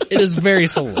that. It is very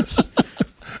soulless.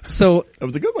 So That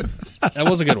was a good one. that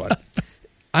was a good one.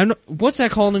 What's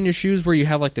that called in your shoes where you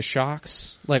have like the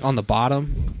shocks, like on the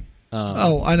bottom?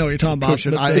 I know what you're talking about.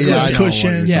 cushion. The I know what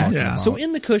cushion. you're Yeah. talking about. So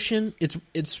in the cushion,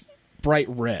 it's bright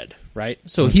red, right?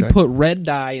 So he Okay. put red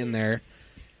dye in there.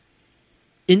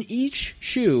 In each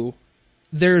shoe,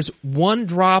 there's one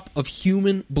drop of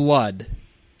human blood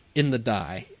in the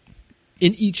dye.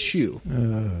 In each shoe.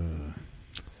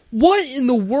 What in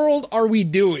the world are we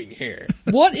doing here?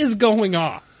 What is going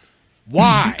on?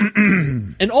 Why?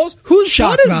 And also, whose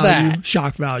Shock blood is value. that?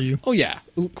 Shock value. Oh yeah,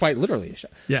 quite literally a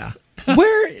shot. Yeah.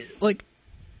 Where, like,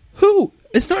 who?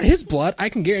 It's not his blood. I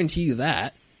can guarantee you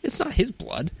that. It's not his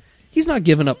blood. He's not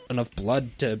giving up enough blood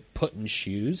to put in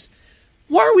shoes.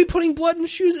 Why are we putting blood in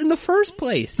shoes in the first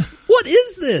place? What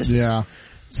is this? Yeah.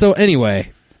 So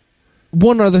anyway,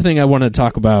 one other thing I wanted to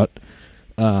talk about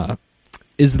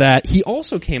is that he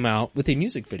also came out with a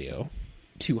music video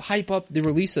to hype up the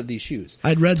release of these shoes.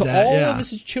 I'd read to that, all yeah. of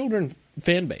his children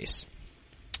fan base.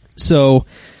 So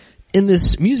in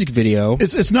this music video,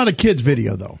 It's not a kid's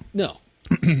video, though. no,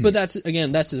 but that's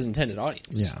his intended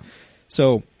audience. Yeah.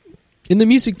 So in the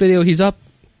music video, he's up.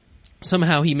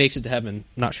 Somehow he makes it to heaven.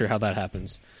 Not sure how that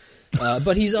happens,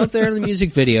 but he's up there in the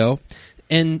music video,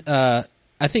 and I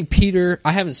think Peter.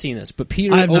 I haven't seen this, but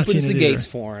Peter I have not opens seen the it gates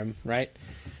either. for him, right?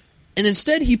 And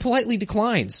instead, he politely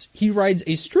declines. He rides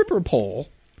a stripper pole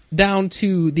down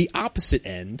to the opposite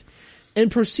end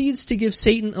and proceeds to give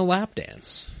Satan a lap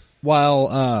dance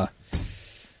while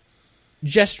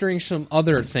gesturing some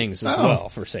other things as well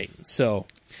for Satan. So,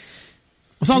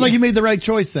 Sounds like you made the right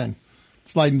choice then,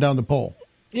 sliding down the pole.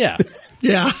 yeah,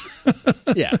 Yeah.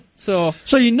 yeah. So,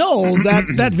 So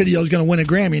that video is going to win a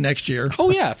Grammy next year. oh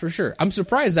yeah, for sure. I'm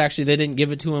surprised actually they didn't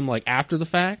give it to him like after the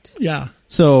fact. Yeah.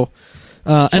 So,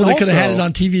 So and they could have had also- it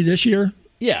on TV this year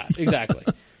Yeah, exactly.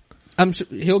 I'm sure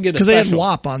he'll get a because they had special.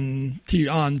 WAP on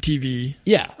TV.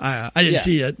 Yeah. I didn't Yeah.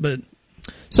 see it, but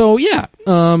So yeah,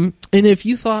 and if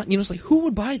you thought, it's like, who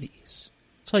would buy these?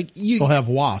 It's like We'll have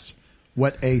wasp.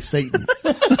 What a Satan.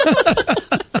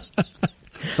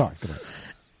 Sorry. Go ahead.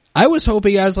 I was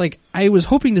hoping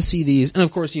to see these, and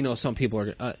of course, some people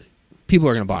are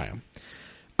going to buy them.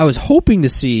 I was hoping to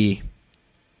see,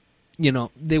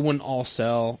 they wouldn't all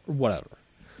sell or whatever.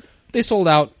 They sold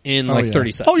out in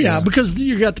 30 seconds. oh yeah, because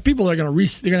you got the people that are going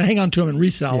to they're going to hang on to them and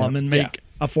resell them and make Yeah.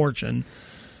 a fortune.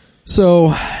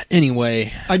 So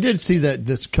anyway, I did see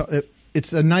that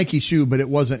it's a Nike shoe, but it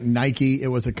wasn't Nike. It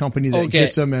was a company that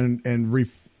gets them and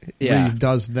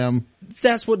redoes them.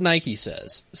 that's what Nike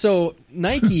says. So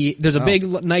Nike, there's a big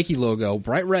Nike logo,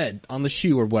 bright red on the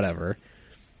shoe or whatever.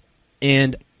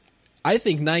 And I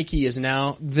think Nike is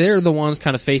now, they're the ones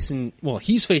kind of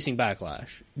he's facing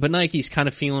backlash, but Nike's kind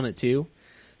of feeling it too.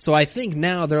 So I think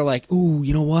now they're like, ooh,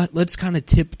 you know what? Let's kind of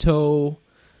tiptoe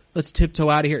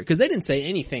out of here. Because they didn't say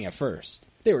anything at first.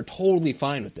 They were totally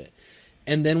fine with it.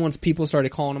 And then once people started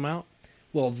calling them out,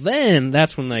 well, then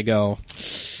that's when they go,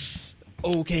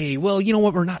 okay, well, you know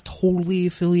what? We're not totally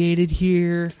affiliated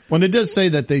here. Well, it does say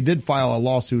that they did file a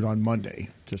lawsuit on Monday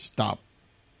to stop.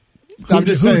 I'm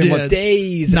just saying did? what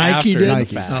Days Nike after did? the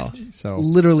Nike. fact. So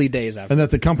Literally days after. and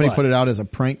that the company But- put it out as a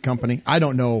prank company. I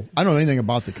don't know anything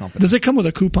about the company. Does it come with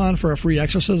a coupon for a free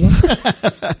exorcism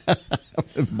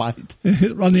It might.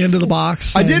 on the end of the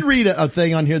box? I did read a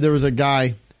thing on here. There was a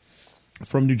guy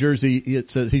from New Jersey. It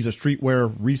says he's a streetwear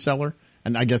reseller,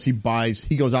 and I guess he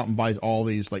goes out and buys all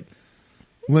these like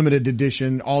limited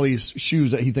edition, all these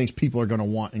shoes that he thinks people are going to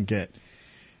want and get.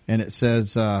 And it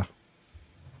says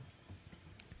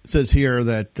here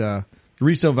that the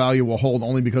resale value will hold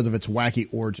only because of its wacky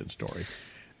origin story.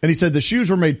 And he said the shoes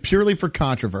were made purely for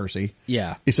controversy.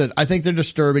 Yeah. He said, I think they're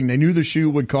disturbing. They knew the shoe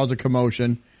would cause a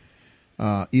commotion.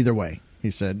 Either way,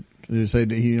 he said,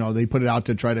 they put it out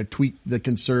to try to tweak the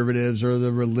conservatives or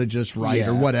the religious right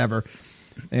or whatever.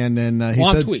 And then he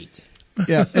said, tweet.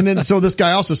 yeah. And then so this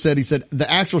guy also said, he said the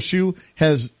actual shoe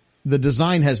the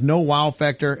design has no wow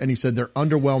factor, and he said they're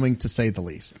underwhelming to say the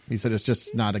least. He said it's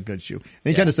just not a good shoe. And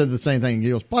he kind of said the same thing. He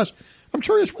goes, plus, I'm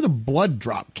curious where the blood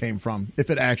drop came from,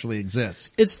 if it actually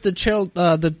exists. It's the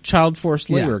child forced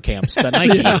labor camps that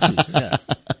Nike uses. Yeah.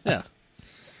 Yeah.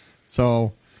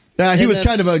 So, yeah, he And was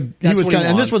that's and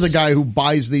this was a wants. guy who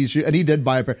buys these shoes, and he did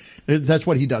buy a pair. That's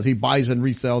what he does. He buys and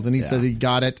resells, and he said he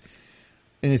got it,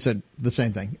 and he said the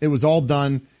same thing. It was all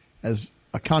done as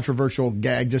a controversial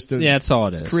gag just to Yeah, that's all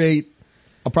it is. create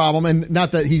a problem. And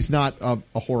not that he's not a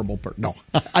horrible person. No,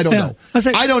 I don't know.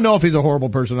 I don't know if he's a horrible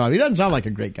person or not. He doesn't sound like a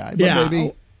great guy. But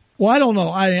maybe. Well, I don't know.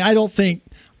 I don't think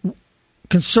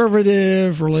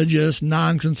conservative, religious,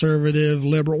 non-conservative,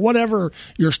 liberal, whatever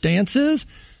your stance is,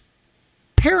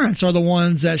 parents are the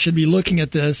ones that should be looking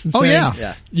at this and saying,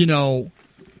 Yeah. you know,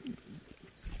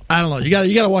 I don't know. You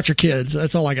got to watch your kids.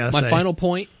 That's all I got to say. My final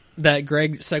point that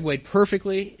Greg segued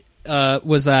perfectly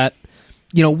was that,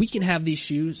 you know, we can have these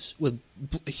shoes with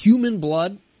human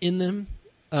blood in them.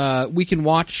 We can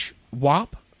watch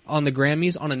WAP on the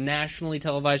Grammys on a nationally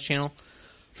televised channel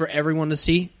for everyone to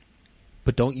see.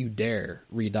 But don't you dare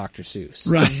read Dr. Seuss.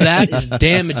 Right. That is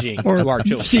damaging or to our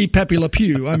children. see Pepe Le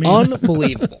Pew. I mean,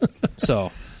 Unbelievable.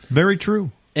 So, Very true.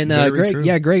 and Very Greg,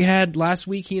 true. Greg had last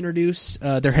week. He introduced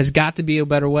there has got to be a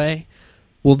better way.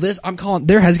 Well, I'm calling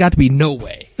there has got to be no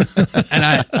way,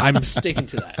 and I'm sticking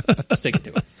to that. Sticking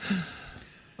to it.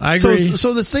 I agree.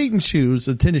 So the Satan shoes,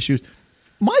 the tennis shoes.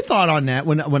 My thought on that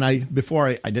before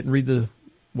I didn't read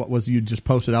what was you just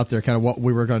posted out there, kind of what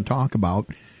we were going to talk about.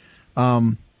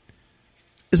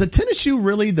 Is a tennis shoe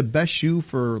really the best shoe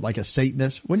for like a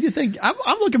Satanist? What do you think?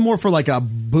 I'm looking more for like a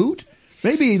boot,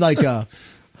 maybe like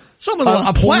Some of the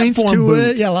a points platform to boot,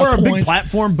 it. Yeah, a lot or a of big points.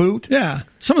 platform boot. Yeah.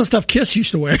 Some of the stuff Kiss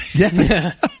used to wear.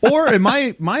 Yeah. Or in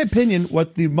my opinion,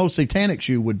 what the most satanic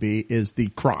shoe would be is the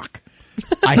Croc.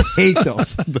 I hate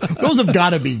those. Those have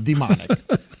got to be demonic.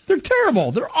 They're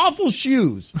terrible. They're awful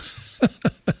shoes.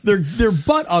 They're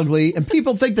butt ugly, and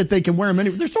people think that they can wear them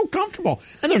anywhere. They're so comfortable,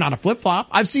 and they're not a flip flop.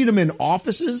 I've seen them in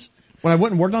offices when I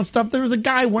went and worked on stuff. There was a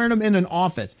guy wearing them in an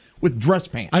office with dress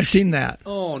pants. I've seen that.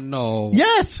 Oh no!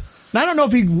 Yes. And I don't know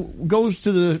if he goes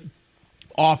to the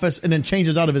office and then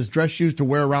changes out of his dress shoes to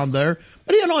wear around there,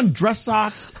 but he had on dress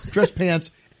socks, dress pants,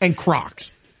 and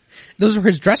Crocs. Those were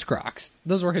his dress Crocs.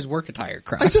 Those were his work attire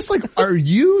Crocs. I just like, are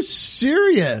you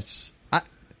serious?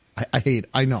 I hate.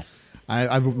 I know.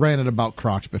 I've ranted about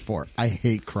Crocs before. I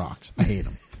hate Crocs. I hate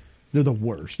them. They're the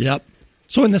worst. Yep.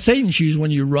 So in the Satan shoes,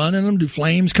 when you run in them, do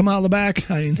flames come out of the back?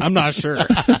 I mean, I'm not sure.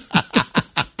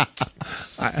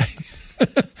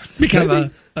 be kind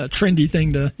of a trendy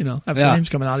thing to, have Yeah. flames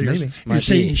coming out of your Might be.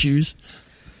 Satan shoes.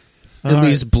 It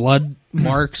leaves blood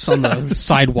marks on the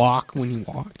sidewalk when you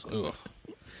walked. Ugh.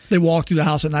 They walk through the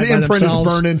house at night The by imprint themselves.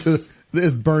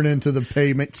 is burned into the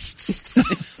pavement.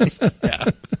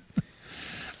 Yeah.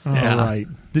 All Yeah. right.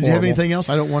 Did you have anything else?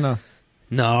 I don't want to.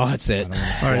 No, that's it. All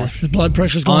right, his blood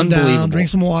pressure's going down. Unbelievable. Drink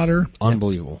some water.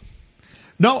 Unbelievable.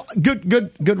 No,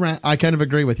 good rant. I kind of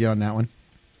agree with you on that one.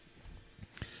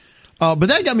 But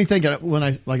that got me thinking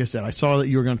when like I said, I saw that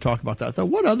you were going to talk about that. I thought,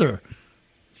 what other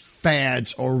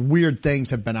fads or weird things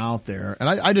have been out there? And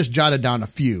I just jotted down a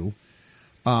few.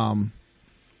 Not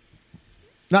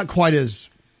quite as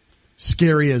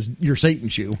scary as your Satan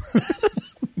shoe,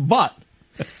 but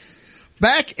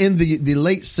back in the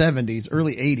late 70s,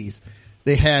 early 80s,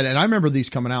 they had, and I remember these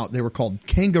coming out. They were called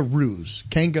kangaroos.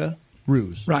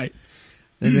 Right.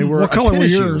 And they were What a color were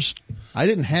tennis shoe. yours? I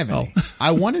didn't have any. I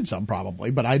wanted some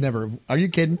probably, but I never. Are you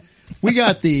kidding? We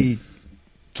got the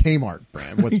Kmart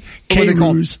brand. What are they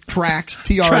called? Trax,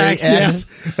 T-R-A-X.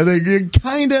 Yeah. And they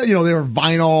kind of, they were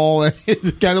vinyl.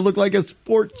 It kind of looked like a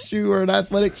sports shoe or an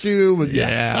athletic shoe. But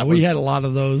yeah, we had a lot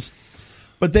of those.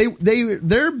 But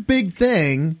their big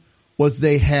thing was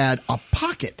they had a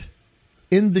pocket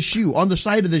in the shoe, on the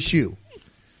side of the shoe.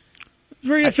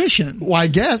 Very efficient. Well, I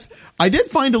guess. I did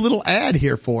find a little ad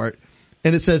here for it,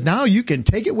 and it says, now you can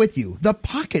take it with you. The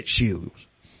pocket shoes.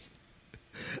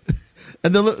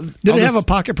 And did it have a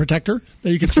pocket protector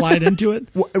that you could slide into it?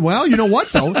 Well, you know what,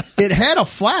 though? It had a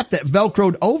flap that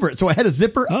Velcroed over it, so it had a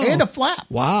zipper and a flap.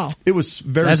 Wow. It was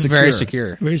very That's secure. very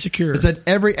secure. Very secure. It said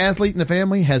every athlete in the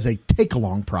family has a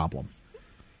take-along problem.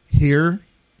 Here,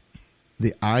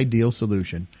 the ideal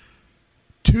solution.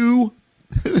 2,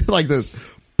 like this,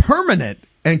 permanent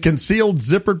and concealed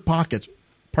zippered pockets.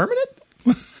 Permanent?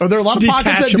 Are there a lot of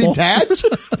pockets that detach?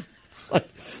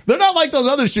 They're not like those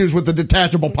other shoes with the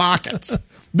detachable pockets.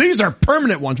 These are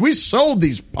permanent ones. We sewed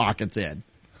these pockets in.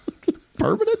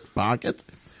 Permanent pockets.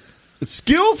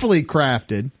 Skillfully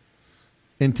crafted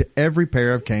into every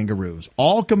pair of kangaroos.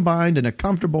 All combined in a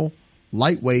comfortable,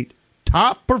 lightweight,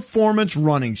 top performance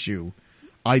running shoe.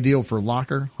 Ideal for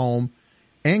locker, home,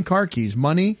 and car keys.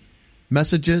 Money,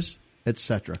 messages,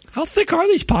 etc. How thick are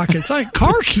these pockets? Like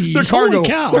car keys. They're cargo. Holy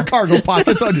cow. They're cargo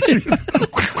pockets on your shoes.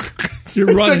 You're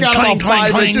running clang,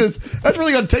 clang, 5 inches. That's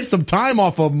really going to take some time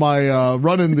off of my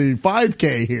running the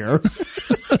 5K here.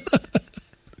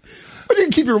 But you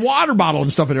can keep your water bottle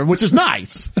and stuff in there, which is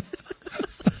nice.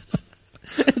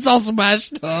 It's all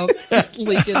smashed up. It's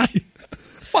leaking.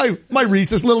 My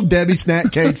Reese's Little Debbie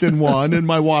snack cakes in one and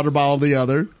my water bottle the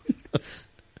other.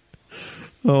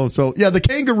 The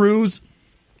kangaroos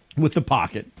with the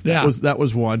pocket. Yeah. That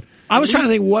was one. I was trying to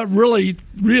think what really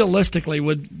realistically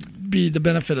would be the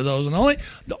benefit of those. And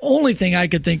the only thing I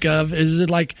could think of is it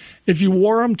like if you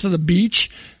wore them to the beach,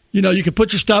 you could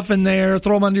put your stuff in there,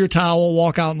 throw them under your towel,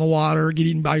 walk out in the water, get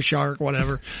eaten by a shark,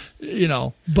 whatever,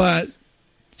 but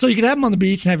so you could have them on the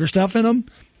beach and have your stuff in them.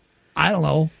 I don't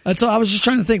know. That's all. I was just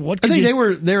trying to think. What could they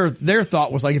were their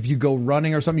thought was like if you go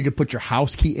running or something, you could put your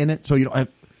house key in it, so you don't have.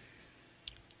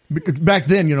 Back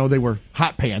then, they were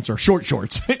hot pants or short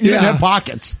shorts. You didn't have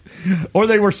pockets, or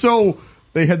they were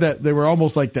they were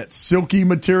almost like that silky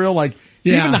material. Like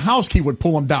even the house key would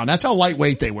pull them down. That's how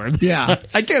lightweight they were. Yeah,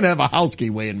 I can't have a house key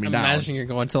weighing me down. Imagine you're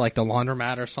going to like the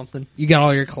laundromat or something. You got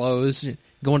all your clothes, you're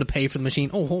going to pay for the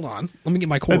machine. Oh, hold on, let me get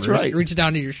my quarters. That's right. Reach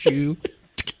down to your shoe.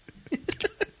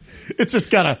 It's just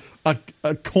got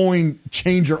a coin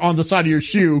changer on the side of your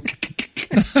shoe.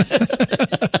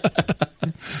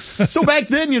 So back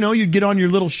then, you'd get on your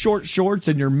little short shorts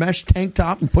and your mesh tank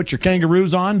top and put your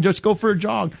kangaroos on, just go for a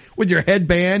jog with your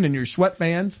headband and your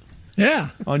sweatbands. Yeah.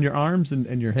 On your arms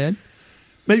and your head.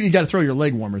 Maybe you got to throw your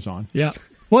leg warmers on. Yeah.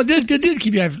 Well, it did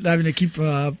keep you having to keep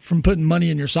from putting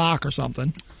money in your sock or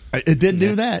something. It did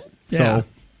do that. Yeah. So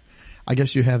I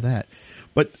guess you have that.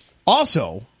 But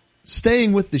also,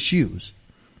 staying with the shoes,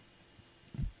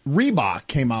 Reebok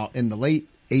came out in the late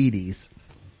 80s.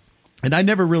 And I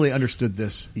never really understood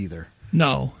this either.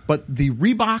 No. But the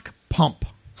Reebok Pump.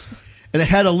 And it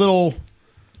had a little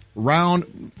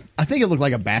round, I think it looked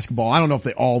like a basketball. I don't know if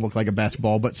they all look like a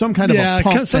basketball, but some kind of a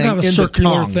pump some thing kind of a in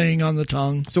circular the thing on the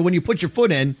tongue. So when you put your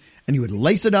foot in and you would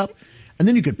lace it up, and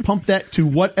then you could pump that to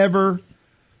whatever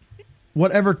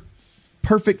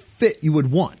perfect fit you would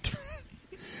want.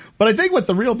 But I think what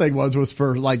the real thing was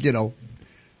for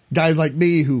guys like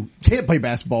me who can't play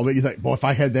basketball, but you think, boy, if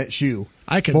I had that shoe,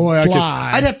 I could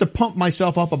fly. I'd have to pump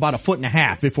myself up about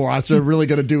 1.5 feet before I was really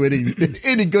going to do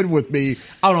any good with me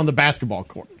out on the basketball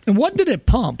court. And what did it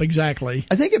pump exactly?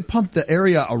 I think it pumped the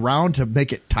area around to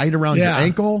make it tight around your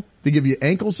ankle, to give you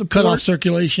ankle support. Cut off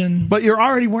circulation. But you're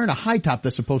already wearing a high top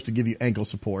that's supposed to give you ankle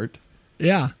support.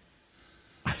 Yeah.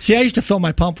 See, I used to fill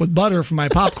my pump with butter for my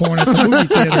popcorn at the movie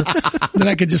theater. Then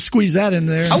I could just squeeze that in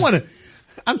there.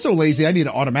 I'm so lazy, I need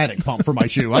an automatic pump for my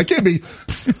shoe. I can't be...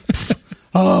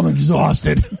 Oh, I'm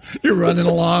exhausted. You're running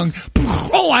along.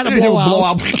 Oh, I had a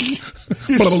blowout.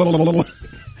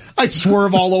 I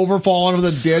swerve all over, fall under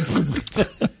the ditch.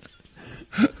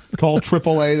 Call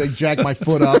AAA, they jack my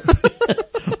foot up.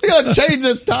 I gotta change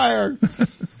this tire.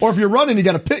 Or if you're running, you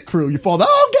got a pit crew. You fall down.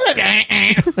 Oh, get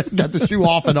it. Got the shoe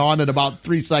off and on in about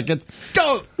 3 seconds.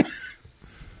 Go.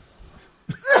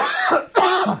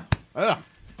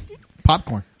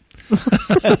 Popcorn.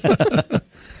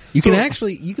 You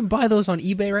can buy those on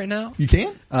eBay right now. You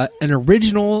can? An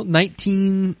original it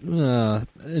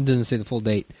doesn't say the full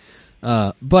date.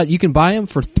 But you can buy them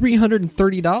for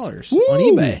 $330 on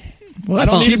eBay. Well,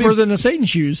 that's cheaper than the Satan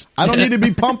shoes. I don't need to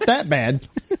be pumped that bad.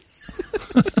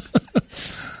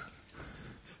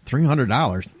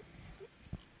 $300.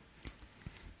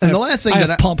 And the last thing I that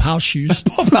have pump house shoes.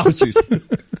 pump house shoes.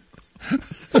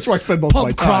 That's where I spend most of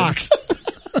my Pump time. Crocs.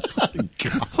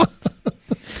 God.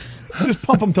 Just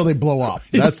pump them till they blow up.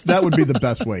 That would be the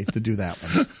best way to do that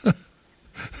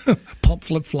one. Pump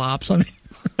flip flops. I mean,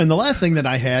 And the last thing that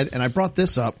I had, and I brought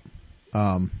this up,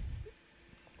 and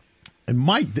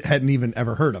Mike hadn't even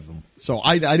ever heard of them, so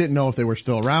I didn't know if they were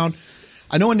still around.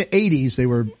 I know in the 80s they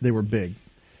were big,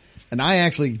 and I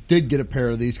actually did get a pair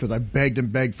of these because I begged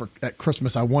and begged for at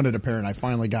Christmas. I wanted a pair, and I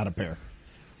finally got a pair.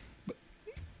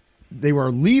 They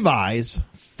were Levi's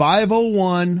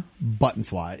 501 button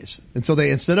flies, and so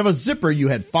they, instead of a zipper, you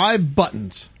had 5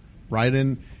 buttons right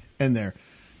in there.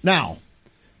 Now,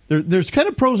 there's kind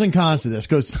of pros and cons to this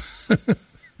because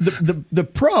the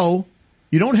pro,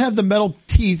 you don't have the metal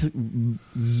teeth,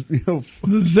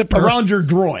 the zipper around your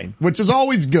groin, which is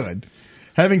always good.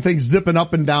 Having things zipping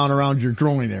up and down around your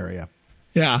groin area.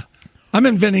 Yeah. I'm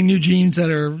inventing new jeans that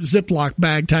are Ziploc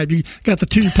bag type. You got the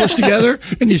two you push together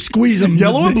and you squeeze them.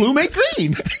 Yellow and blue make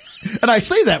green. And I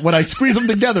say that when I squeeze them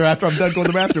together after I'm done going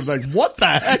to the bathroom. Like, what the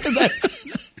heck is that?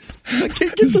 I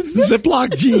can't get the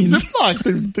Ziploc jeans.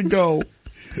 Ziploc to go.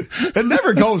 It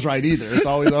never goes right either. It's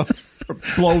always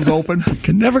blows open.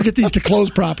 Can never get these to close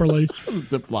properly.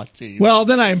 Ziploc jeans. Well,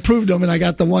 then I improved them and I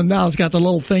got the one now. It's got the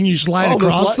little thing you slide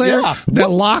across there that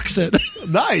locks it.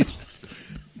 Nice.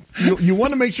 You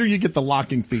want to make sure you get the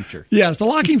locking feature. Yes, the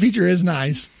locking feature is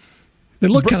nice. They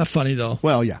look kind of funny though.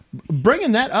 Well, yeah.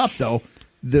 Bringing that up though,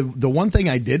 the one thing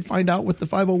I did find out with the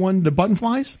 501, the button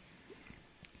flies,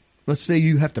 let's say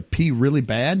you have to pee really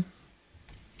bad.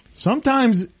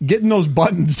 Sometimes getting those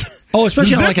buttons. Oh,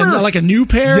 especially on like a new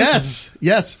pair? Yes.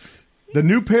 The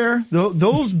new pair,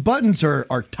 those buttons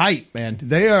are tight, man.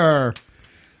 They are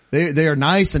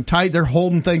nice and tight. They're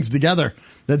holding things together.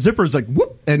 That zipper is like,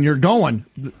 whoop, and you're going.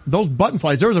 Those button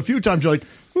flies, there was a few times you're like,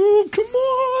 oh, come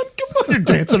on. You're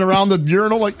dancing around the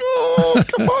urinal like, oh,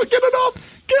 come on, get it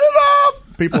off.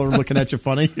 People are looking at you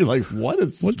funny. You're like,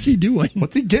 what's he doing?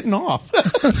 What's he getting off?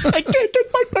 I can't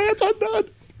get my pants undone.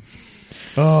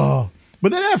 Oh.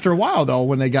 But then after a while, though,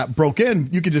 when they got broke in,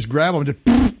 you could just grab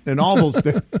them and all those,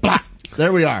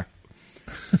 there we are.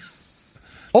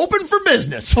 Open for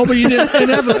business. Oh, but you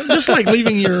didn't, just like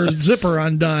leaving your zipper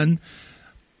undone,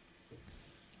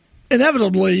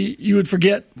 inevitably you would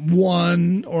forget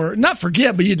one, or not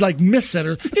forget, but you'd like miss it.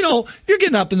 Or, you're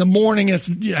getting up in the morning, it's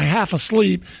half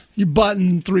asleep, you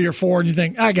button 3 or 4 and you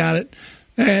think, I got it.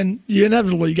 And you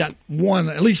inevitably got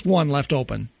at least one left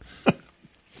open.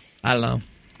 I don't know.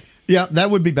 Yeah,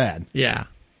 that would be bad. Yeah.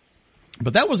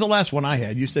 But that was the last one I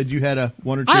had. You said you had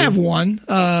one or two. I have one.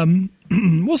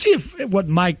 We'll see what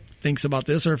Mike thinks about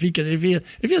this, or if he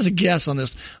has a guess on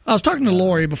this. I was talking to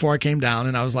Lori before I came down,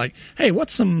 and I was like, "Hey,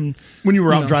 what's some?" When you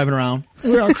were out driving around, we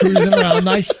were out cruising around.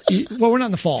 Nice. Well, we're not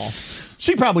in the fall.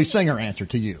 She probably sang her answer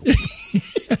to you.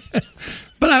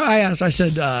 But I asked. I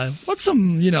said, "What's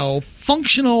some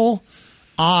functional,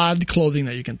 odd clothing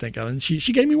that you can think of?" And she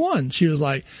gave me one. She was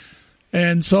like,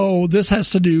 and so this has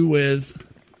to do with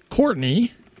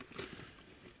Courtney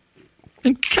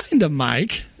and kind of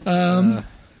Mike.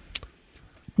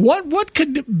 What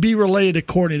could be related to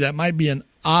Courtney that might be an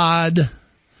odd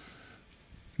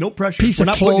no pressure piece We're of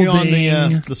not clothing putting you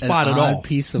on the spot at all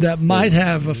piece of that clothing. might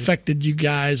have affected you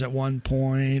guys at one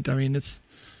point? I mean,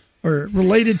 or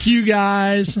related to you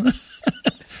guys.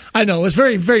 I know it's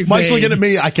very, very vague. Mike's looking at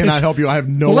me. I cannot help you. I have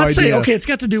no let's idea. say, okay, it's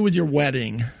got to do with your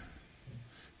wedding.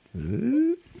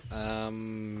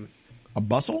 A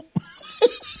bustle?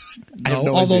 No,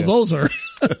 although idea. those are.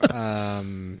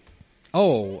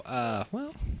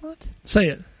 Well, what? Say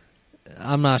it.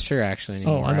 I'm not sure actually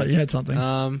anymore. Oh, I thought you had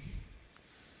something.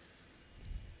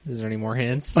 Is there any more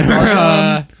hints?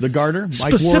 The garter? Mike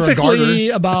wore a Specifically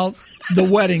garter. about the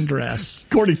wedding dress.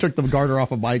 Courtney took the garter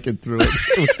off of Mike and threw it.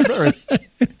 It was very,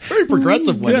 very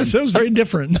progressive wedding. Yes, it was very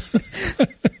different.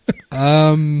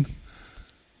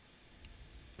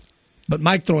 But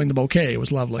Mike throwing the bouquet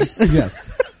was lovely.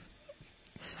 Yes.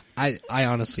 I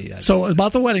honestly. So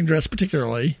about the wedding dress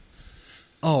particularly.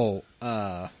 Well,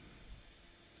 I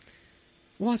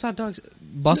thought dogs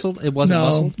bustled. It wasn't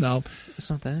bustled. No, It's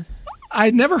not that.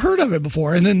 I'd never heard of it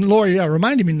before. And then Lori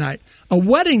reminded me tonight, a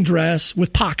wedding dress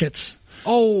with pockets.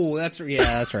 Oh, that's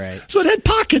right. So it had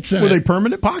pockets in Were it. they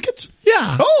permanent pockets?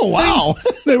 Yeah. Oh, wow.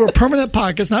 They were permanent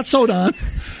pockets, not sewed on.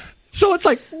 So it's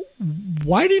like,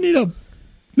 why do you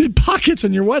need pockets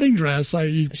in your wedding dress? Are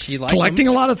you She liked collecting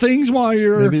them. a lot of things while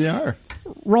you're Maybe they are.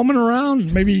 roaming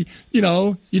around. Maybe, you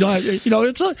don't have, it's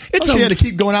you had to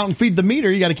keep going out and feed the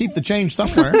meter. You got to keep the change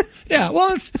somewhere. Yeah,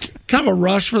 well, it's kind of a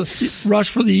rush for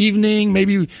the evening.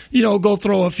 Maybe, go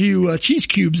throw a few cheese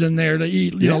cubes in there to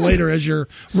eat, later as you're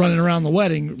running around the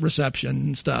wedding reception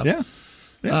and stuff. Yeah.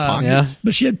 Yeah.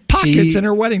 But she had pockets in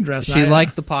her wedding dress. She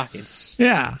liked the pockets.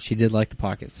 Yeah. She did like the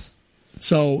pockets.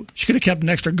 So she could have kept an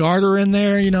extra garter in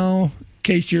there, in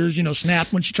case yours,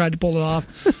 snapped when she tried to pull it off.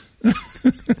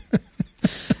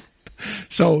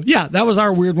 So, yeah, that was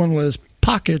our weird one, was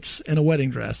pockets in a wedding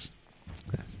dress.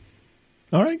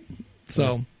 All right.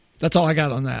 So that's all I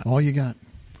got on that. All you got.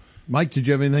 Mike, did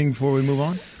you have anything before we move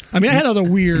on? I mean, I had other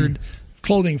weird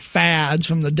clothing fads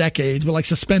from the decades, but like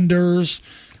suspenders.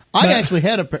 I actually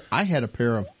had a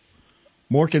pair of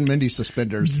Mork and Mindy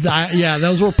suspenders.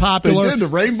 Those were popular. They did the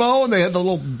rainbow, and they had the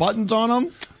little buttons on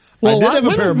them. Well,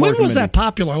 when was that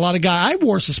popular? A lot of guys. I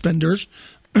wore suspenders.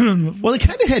 Well, they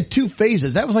kind of had two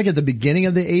phases. That was like at the beginning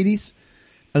of the 80s,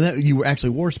 and that you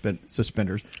actually wore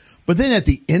suspenders. But then at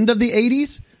the end of the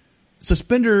 80s,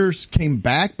 suspenders came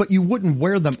back, but you wouldn't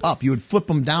wear them up. You would flip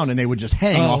them down, and they would just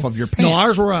hang off of your pants. No,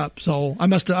 ours were up. So I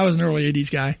was an early 80s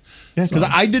guy. Yeah, because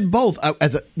I did both.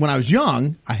 When I was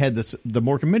young, I had the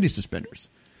Mork and Mindy suspenders.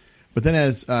 But then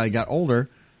as I got older,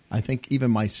 I think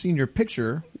even my senior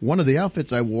picture, one of the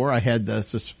outfits I wore, I had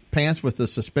the pants with the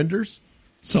suspenders.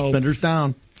 Suspenders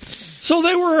down. So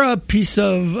they were a piece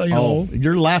of, Oh,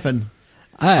 you're laughing.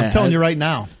 I'm telling you right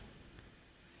now.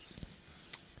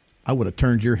 I would have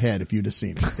turned your head if you'd have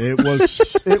seen it.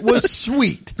 It was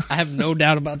sweet. I have no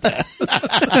doubt about that.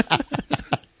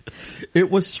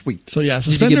 It was sweet. So yeah,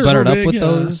 suspenders. Did you get buttered up with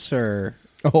those, or?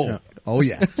 Oh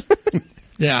yeah.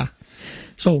 Yeah.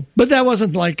 So, but that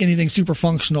wasn't like anything super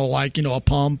functional, like a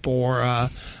pump or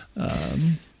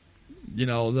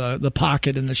the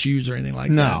pocket in the shoes or anything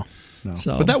like that. No.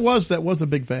 So, but that was a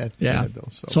big fad. Yeah. Though,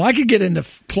 so I could get into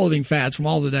clothing fads from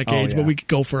all the decades, but we could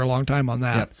go for a long time on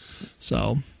that. Yep.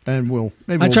 So, and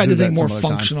I tried to think more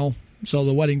functional. So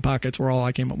the wedding pockets were all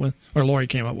I came up with, or Lori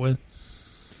came up with.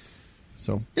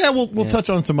 So yeah, we'll touch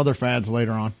on some other fads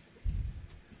later on.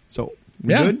 So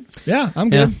good? Yeah,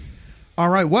 I'm good. Yeah. All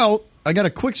right. Well, I got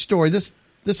a quick story. This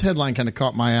headline kind of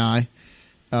caught my eye.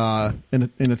 In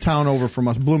a town over from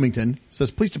us, Bloomington, it says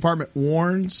police department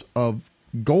warns of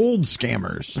gold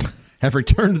scammers have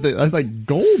returned to the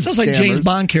gold. Sounds scammers. like James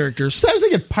Bond characters. So I was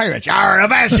thinking pirates.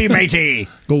 Avast, matey.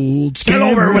 Gold scammers. Get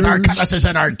over with our cutlasses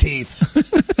and our teeth.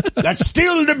 Let's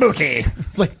steal the booty.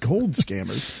 It's like gold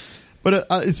scammers. But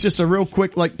it's just a real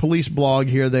quick police blog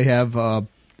here. They have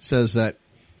says that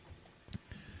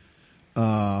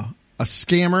a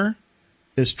scammer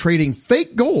is trading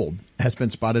fake gold has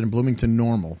been spotted in Bloomington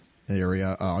Normal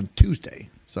area on Tuesday.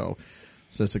 So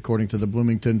it says according to the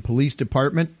Bloomington Police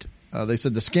Department, they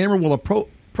said the scammer will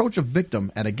approach a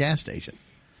victim at a gas station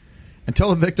and tell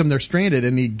the victim they're stranded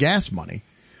and need gas money.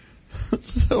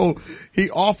 So he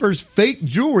offers fake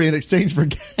jewelry in exchange for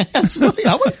gas money.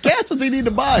 How much gas does he need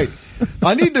to buy?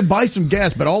 I need to buy some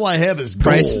gas, but all I have is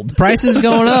gold. Price is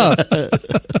going up.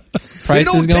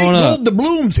 Price is going up. Gold to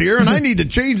Blooms here, and I need to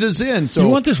change this in. So you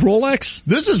want this Rolex?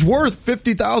 This is worth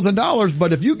 $50,000,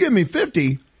 but if you give me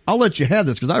 $50,000, I'll let you have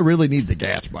this because I really need the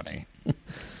gas money.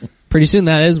 Pretty soon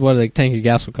that is what a tank of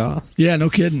gas will cost. Yeah, no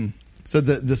kidding. So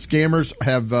the scammers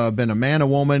have been a man, a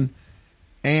woman,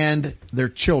 and their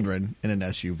children in an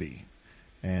SUV,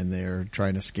 and they're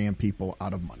trying to scam people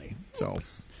out of money. So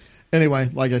anyway,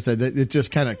 like I said, it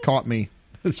just kind of caught me.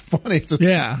 It's funny. It's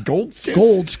just gold scammers.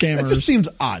 Gold scammers. It just seems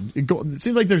odd. It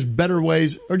seems like there's better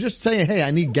ways, or just saying, "Hey,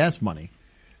 I need gas money.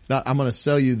 Not, I'm going to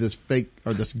sell you this fake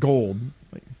or this gold."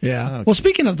 Yeah. Well,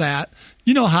 speaking of that,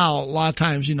 you know how a lot of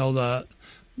times,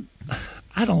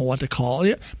 I don't know what to call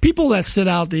it. People that sit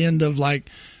out the end of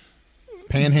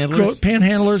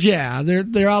panhandlers. Yeah,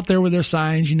 they're out there with their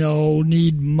signs.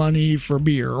 Need money for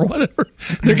beer or whatever.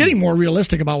 They're getting more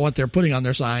realistic about what they're putting on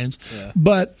their signs. Yeah.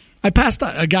 But I passed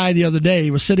a guy the other day.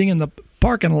 He was sitting in the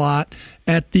parking lot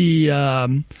at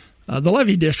the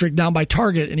Levy District down by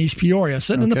Target in East Peoria,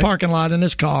 sitting in the parking lot in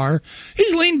his car.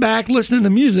 He's leaned back, listening to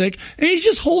music, and he's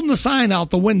just holding a sign out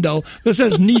the window that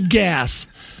says "Need gas."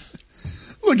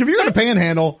 Look, if you're going to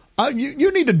panhandle,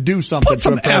 you need to do something. Put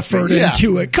some effort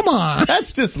into it. Come on.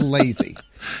 That's just lazy.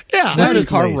 Yeah. Was his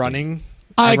car running?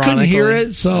 I couldn't hear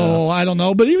it, so I don't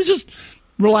know. But he was just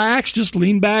relaxed, just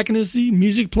leaned back in his seat,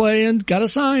 music playing, got a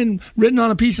sign written on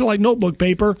a piece of notebook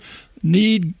paper,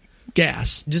 "Need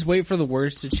gas." Just wait for the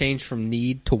words to change from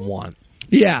need to want.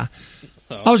 Yeah.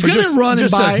 So, I was going to run and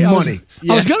buy money.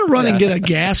 I was going to run and get a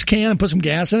gas can and put some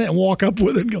gas in it and walk up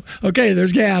with it and go, "Okay,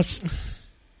 there's gas."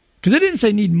 Because it didn't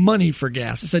say need money for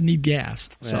gas. It said need gas.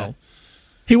 So,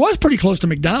 He was pretty close to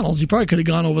McDonald's. He probably could have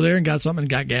gone over there and got something and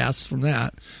got gas from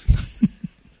that.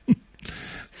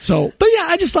 So, but yeah,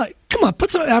 I just thought, come on,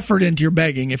 put some effort into your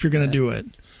begging if you're going to do it.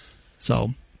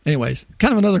 So, anyways,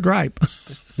 kind of another gripe.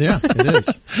 Yeah, it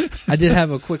is. I did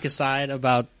have a quick aside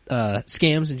about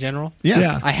scams in general.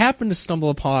 Yeah. I happened to stumble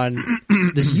upon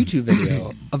this YouTube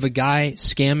video of a guy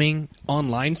scamming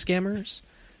online scammers,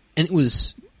 and it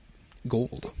was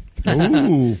gold.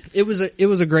 Ooh. It was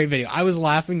a great video. I was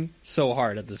laughing so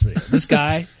hard at this video. This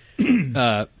guy,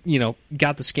 got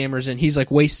the scammers in. He's like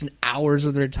wasting hours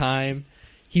of their time.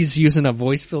 He's using a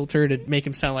voice filter to make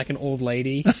him sound like an old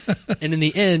lady. And in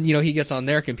the end, he gets on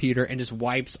their computer and just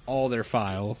wipes all their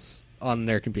files on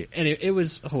their computer. And it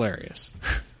was hilarious.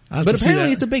 But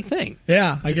apparently it's a big thing.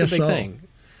 Yeah, I guess it's a big thing.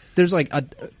 There's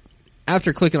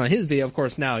after clicking on his video, of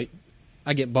course, now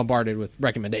I get bombarded with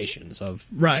recommendations of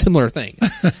similar things.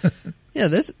 Yeah,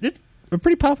 it's a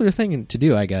pretty popular thing to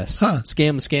do, I guess. Huh.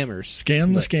 Scam the scammers.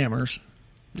 Scam the scammers.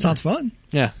 Sounds fun.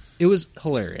 Yeah, it was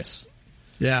hilarious.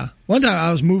 Yeah. One time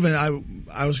I was moving,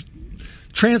 I was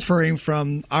transferring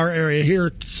from our area here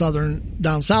to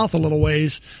down south a little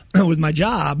ways with my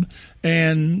job,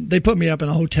 and they put me up in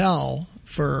a hotel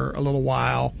for a little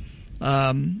while,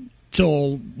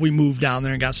 till we moved down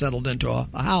there and got settled into a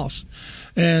house.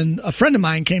 And a friend of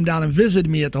mine came down and visited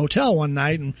me at the hotel one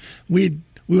night, and we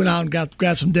went out and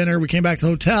grabbed some dinner. We came back to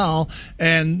the hotel,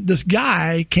 and this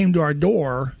guy came to our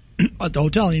door at the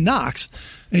hotel, and he knocks,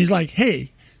 and he's like,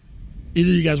 "Hey, either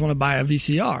you guys want to buy a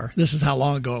VCR?" This is how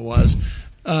long ago it was.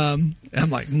 I'm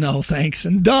like, "No, thanks."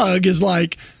 And Doug is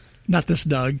like, not this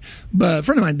Doug, but a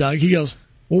friend of mine, Doug, he goes,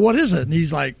 "Well, what is it?" And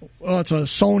he's like, "Well, it's a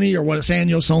Sony or what, a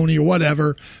Sanyo Sony or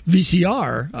whatever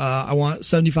VCR. I want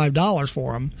 $75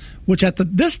 for them." Which at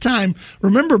this time,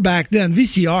 remember back then,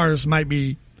 VCRs might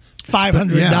be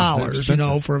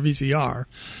 $500, for a VCR.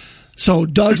 So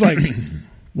Doug's like,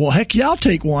 "Well, heck yeah, I'll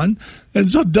take one."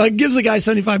 And so Doug gives the guy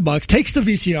 $75, takes the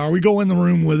VCR. We go in the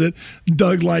room with it.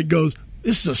 Doug goes,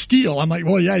 "This is a steal." I'm like,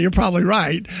 "Well, yeah, you're probably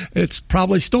right. It's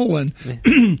probably stolen."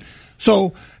 Yeah.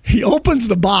 So he opens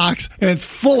the box and it's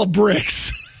full of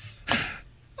bricks.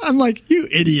 I'm like, "You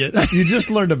idiot." You just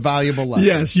learned a valuable lesson.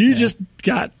 Yes, you just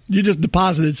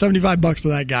deposited $75 to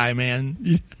that guy, man.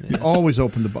 You always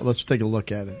open the box. Let's take a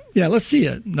look at it. Yeah, let's see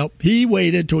it. Nope. He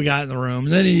waited till we got in the room.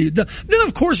 And then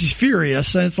of course he's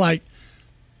furious, and it's like,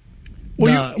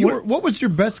 well, what was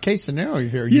your best case scenario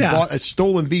here? You bought a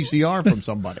stolen VCR from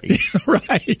somebody.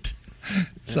 Right.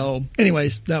 So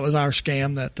anyways, that was our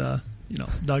scam that,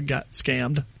 Doug got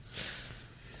scammed.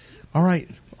 All right.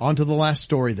 On to the last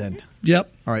story then.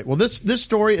 Yep. All right. Well, this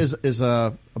story is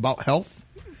about health,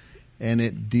 and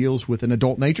it deals with an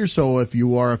adult nature. So if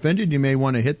you are offended, you may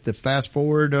want to hit the fast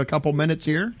forward a couple minutes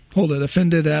here. Hold it.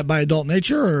 Offended by adult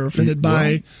nature or offended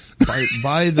by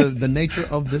the nature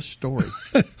of this story?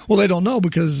 Well, they don't know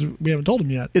because we haven't told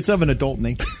them yet. It's of an adult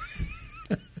nature.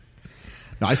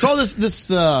 Now, I saw this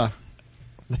the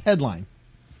headline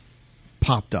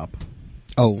popped up.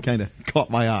 Oh, kind of caught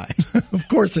my eye. Of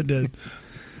course it did.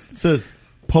 It says,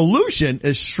 "Pollution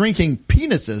is shrinking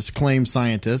penises, claim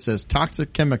scientists, as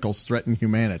toxic chemicals threaten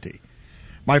humanity."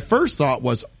 My first thought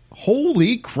was,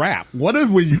 holy crap. What if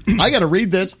I got to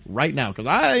read this right now because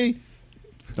I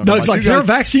don't know. Doug's like, "Is there a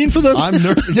vaccine for this?" I'm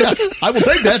nervous. Yes, I will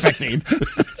take that vaccine.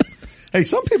 Hey,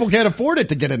 some people can't afford it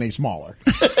to get any smaller.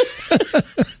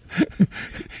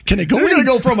 Can it go? You're going to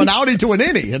go from an outie to an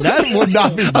innie, and that would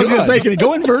not be good. I was going to say, can it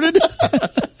go inverted?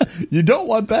 You don't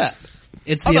want that.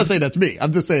 I'm not saying that's me.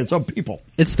 I'm just saying some people.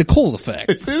 It's the cold effect.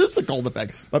 It is the cold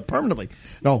effect, but permanently.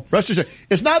 No, rest assured.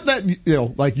 It's not that,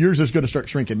 like yours is going to start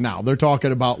shrinking now. They're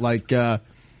talking about like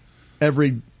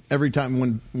every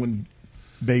time when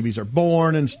babies are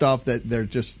born and stuff that they're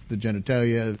just the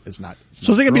genitalia is not.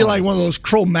 So is it going to be like one of those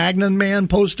Cro-Magnon man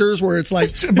posters where it's like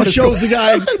it shows the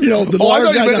guy, the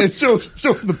large guy. It shows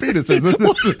the penises.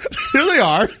 Here they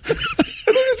are.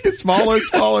 And they just get smaller and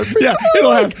smaller. Yeah,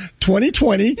 it'll have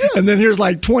 2020, and then here's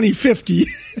like 2050.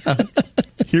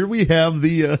 Here we have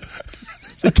the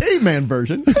caveman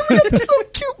version. We got this little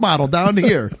cute model down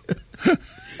here.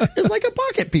 It's like a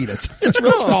pocket penis. It's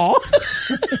real small.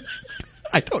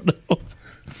 I don't know.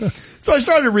 So I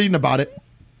started reading about it,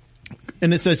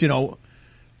 and it says,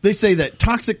 they say that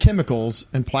toxic chemicals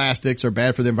and plastics are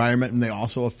bad for the environment, and they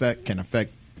also can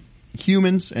affect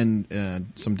humans and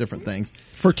some different things.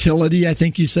 Fertility, I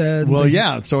think you said. Well,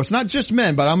 yeah. So it's not just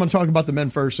men, but I'm going to talk about the men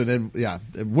first, and then, yeah,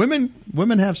 women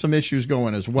have some issues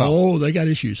going as well. Oh, they got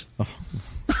issues. Oh.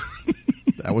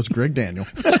 That was Greg Daniel.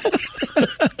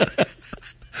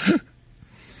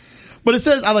 But it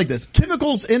says, I like this,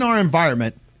 chemicals in our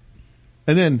environment.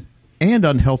 And then and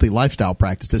unhealthy lifestyle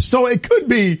practices. So it could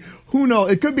be, who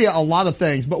knows, it could be a lot of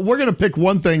things, but we're going to pick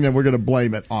one thing and we're going to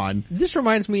blame it on. This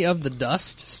reminds me of the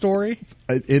dust story.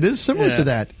 It is similar to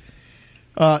that.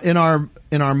 In our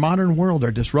modern world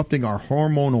are disrupting our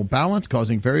hormonal balance,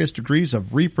 causing various degrees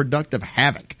of reproductive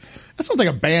havoc. That sounds like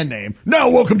a band name. Now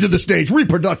welcome to the stage,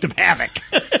 Reproductive Havoc.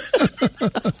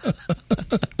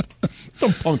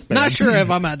 Some punk band. Not sure if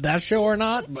I'm at that show or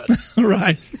not, but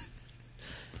Right.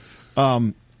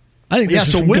 I think this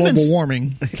is from global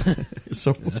warming.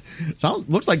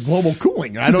 Looks like global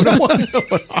cooling. I don't know what's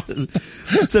going on.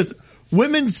 It says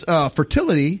women's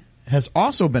fertility has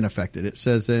also been affected. It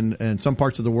says in some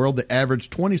parts of the world, the average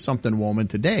 20-something woman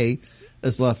today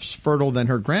is less fertile than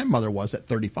her grandmother was at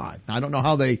 35. Now, I don't know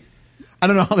how they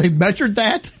measured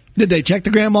that. Did they check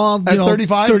the grandma At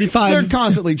 35? 35. They're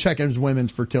constantly checking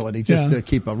women's fertility just to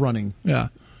keep a running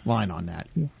line on that.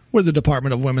 We're the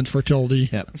Department of Women's Fertility.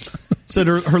 Yep. So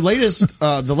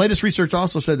the latest research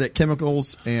also said that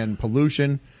chemicals and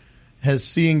pollution has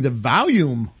seeing the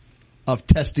volume of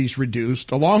testes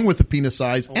reduced, along with the penis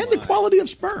size and the quality of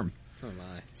sperm. oh my.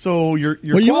 So your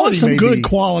You want some good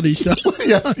quality stuff.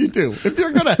 Yes, you do. If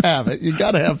you're going to have it, you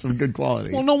got to have some good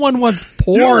quality. Well, no one wants You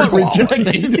poor don't want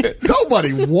quality.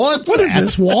 Nobody wants What is that.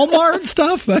 this, Walmart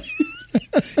stuff? You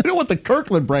don't want the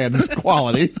Kirkland brand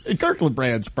quality. The Kirkland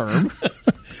brand sperm.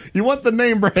 You want the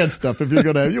name brand stuff if you're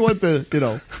going to. You want the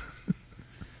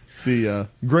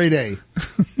grade A.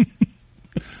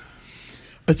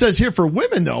 It says here for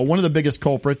women, though, one of the biggest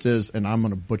culprits is, and I'm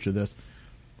going to butcher this,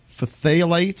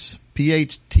 phthalates,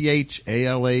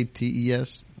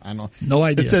 PHTHALATES. I don't know. No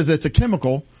idea. It says it's a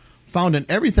chemical found in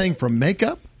everything from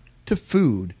makeup to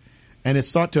food, and it's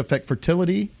thought to affect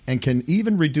fertility and can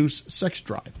even reduce sex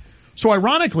drive. So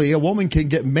ironically, a woman can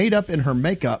get made up in her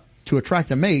makeup to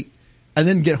attract a mate and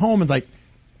then get home and like,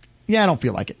 yeah, I don't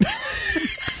feel like it.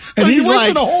 And like he's you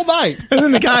wasted like, a whole night. And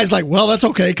then the guy's like, well, that's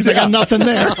okay because I got nothing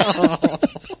there.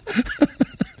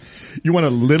 You want a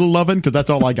little loving? Because that's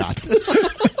all I got.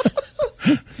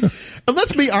 And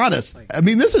let's be honest. I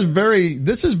mean, this is very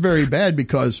bad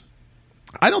because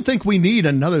I don't think we need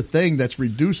another thing that's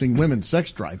reducing women's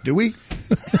sex drive, do we?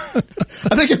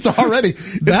 I think it's already.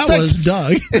 That was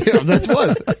Doug. Yeah, that's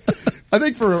what. I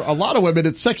think for a lot of women,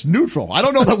 it's sex neutral. I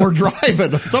don't know that we're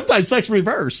driving. Sometimes sex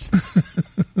reverse.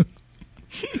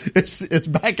 It's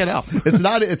backing out. It's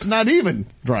not even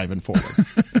driving forward.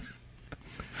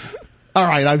 All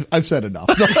right, I've said enough.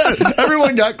 So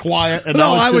everyone got quiet. And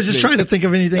No, now it's I was just me. trying to think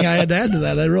of anything I had to add to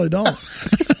that. I really don't.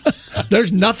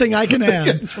 There's nothing I can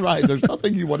add. That's right. There's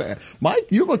nothing you want to add. Mike,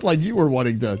 you look like you were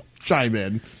wanting to chime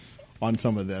in on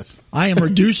some of this. I am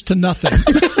reduced to nothing.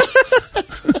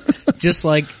 Just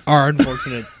like our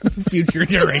unfortunate future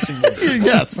generation.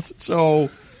 Yes. So,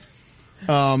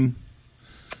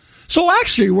 So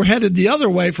actually, we're headed the other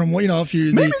way from if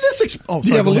you maybe this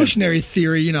the evolutionary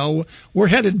theory. We're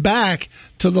headed back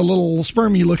to the little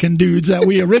spermy looking dudes that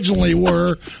we originally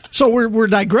were. So we're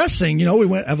digressing. We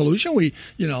went evolution. We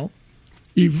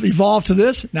evolved to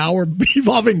this. Now we're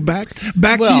evolving back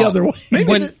the other way.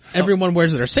 When everyone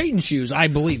wears their Satan shoes, I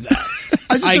believe that.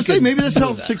 I was just going to say, maybe this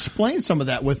helps that. explain some of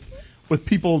that with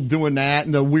people doing that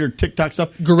and the weird TikTok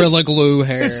stuff. Gorilla glue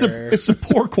hair. It's the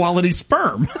poor quality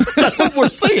sperm. That's what we're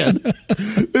seeing.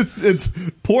 It's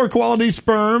poor quality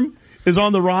sperm is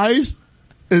on the rise.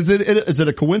 Is it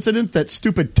a coincidence that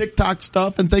stupid TikTok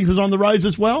stuff and things is on the rise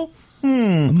as well?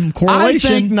 Correlation. I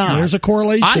think not. There's a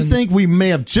correlation. I think we may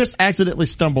have just accidentally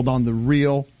stumbled on the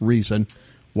real reason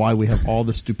why we have all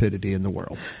the stupidity in the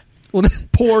world. Well,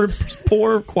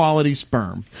 Poor quality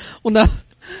sperm. well,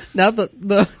 now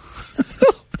the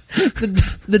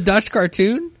Dutch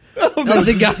cartoon.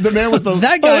 The man with the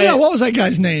that guy. Oh yeah, what was that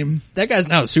guy's name? That guy's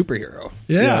now a superhero.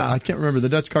 Yeah. I can't remember the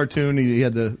Dutch cartoon. He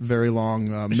had the very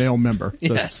long male member.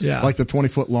 Yes. Yeah. Like the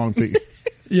 20-foot long piece.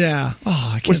 Yeah. Oh,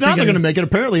 I can't Which now think they're of going to make it.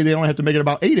 Apparently, they only have to make it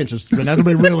about 8 inches. But that's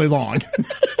going to be really long.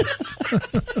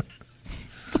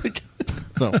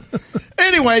 So,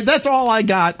 anyway, that's all I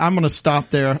got. I'm going to stop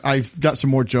there. I've got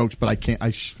some more jokes, but I can't. I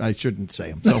shouldn't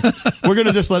say them. So we're going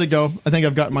to just let it go. I think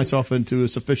I've gotten myself into a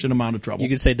sufficient amount of trouble. You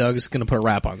could say Doug's going to put a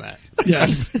rap on that.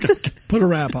 Yes. Put a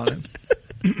wrap on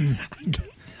it.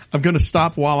 I'm going to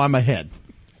stop while I'm ahead.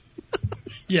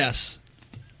 Yes.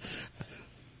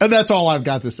 And that's all I've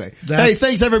got to say. Hey,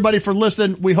 thanks everybody for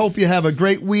listening. We hope you have a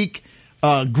great week.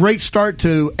 Great start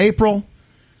to April.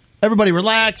 Everybody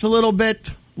relax a little bit.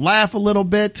 Laugh a little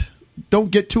bit. Don't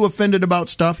get too offended about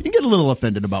stuff. You can get a little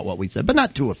offended about what we said, but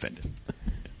not too offended.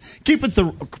 Keep it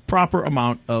the proper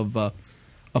amount of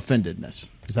offendedness.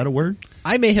 Is that a word?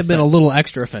 I may have been a little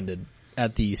extra offended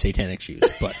at the satanic shoes.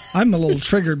 But I'm a little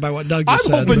triggered by what Doug just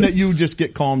said. I'm hoping that you just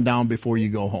get calmed down before you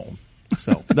go home.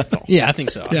 So that's all. yeah, I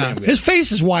think so. Yeah, his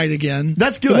face is white again.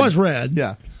 That's good. It was red.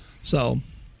 Yeah, So,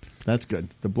 that's good.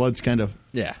 The blood's kind of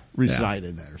Yeah.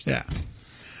 resided there. So. yeah.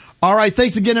 All right.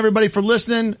 Thanks again, everybody, for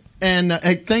listening. And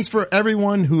hey, thanks for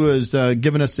everyone who has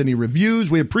given us any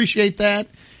reviews. We appreciate that.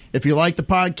 If you like the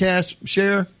podcast,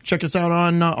 share. Check us out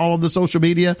on all of the social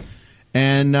media.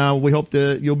 And we hope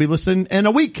that you'll be listening in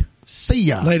a week. See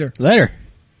ya. Later.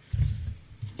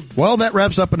 Well, that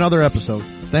wraps up another episode.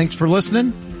 Thanks for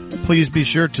listening. Please be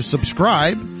sure to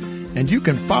subscribe. And you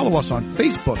can follow us on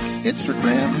Facebook,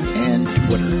 Instagram, and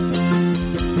Twitter.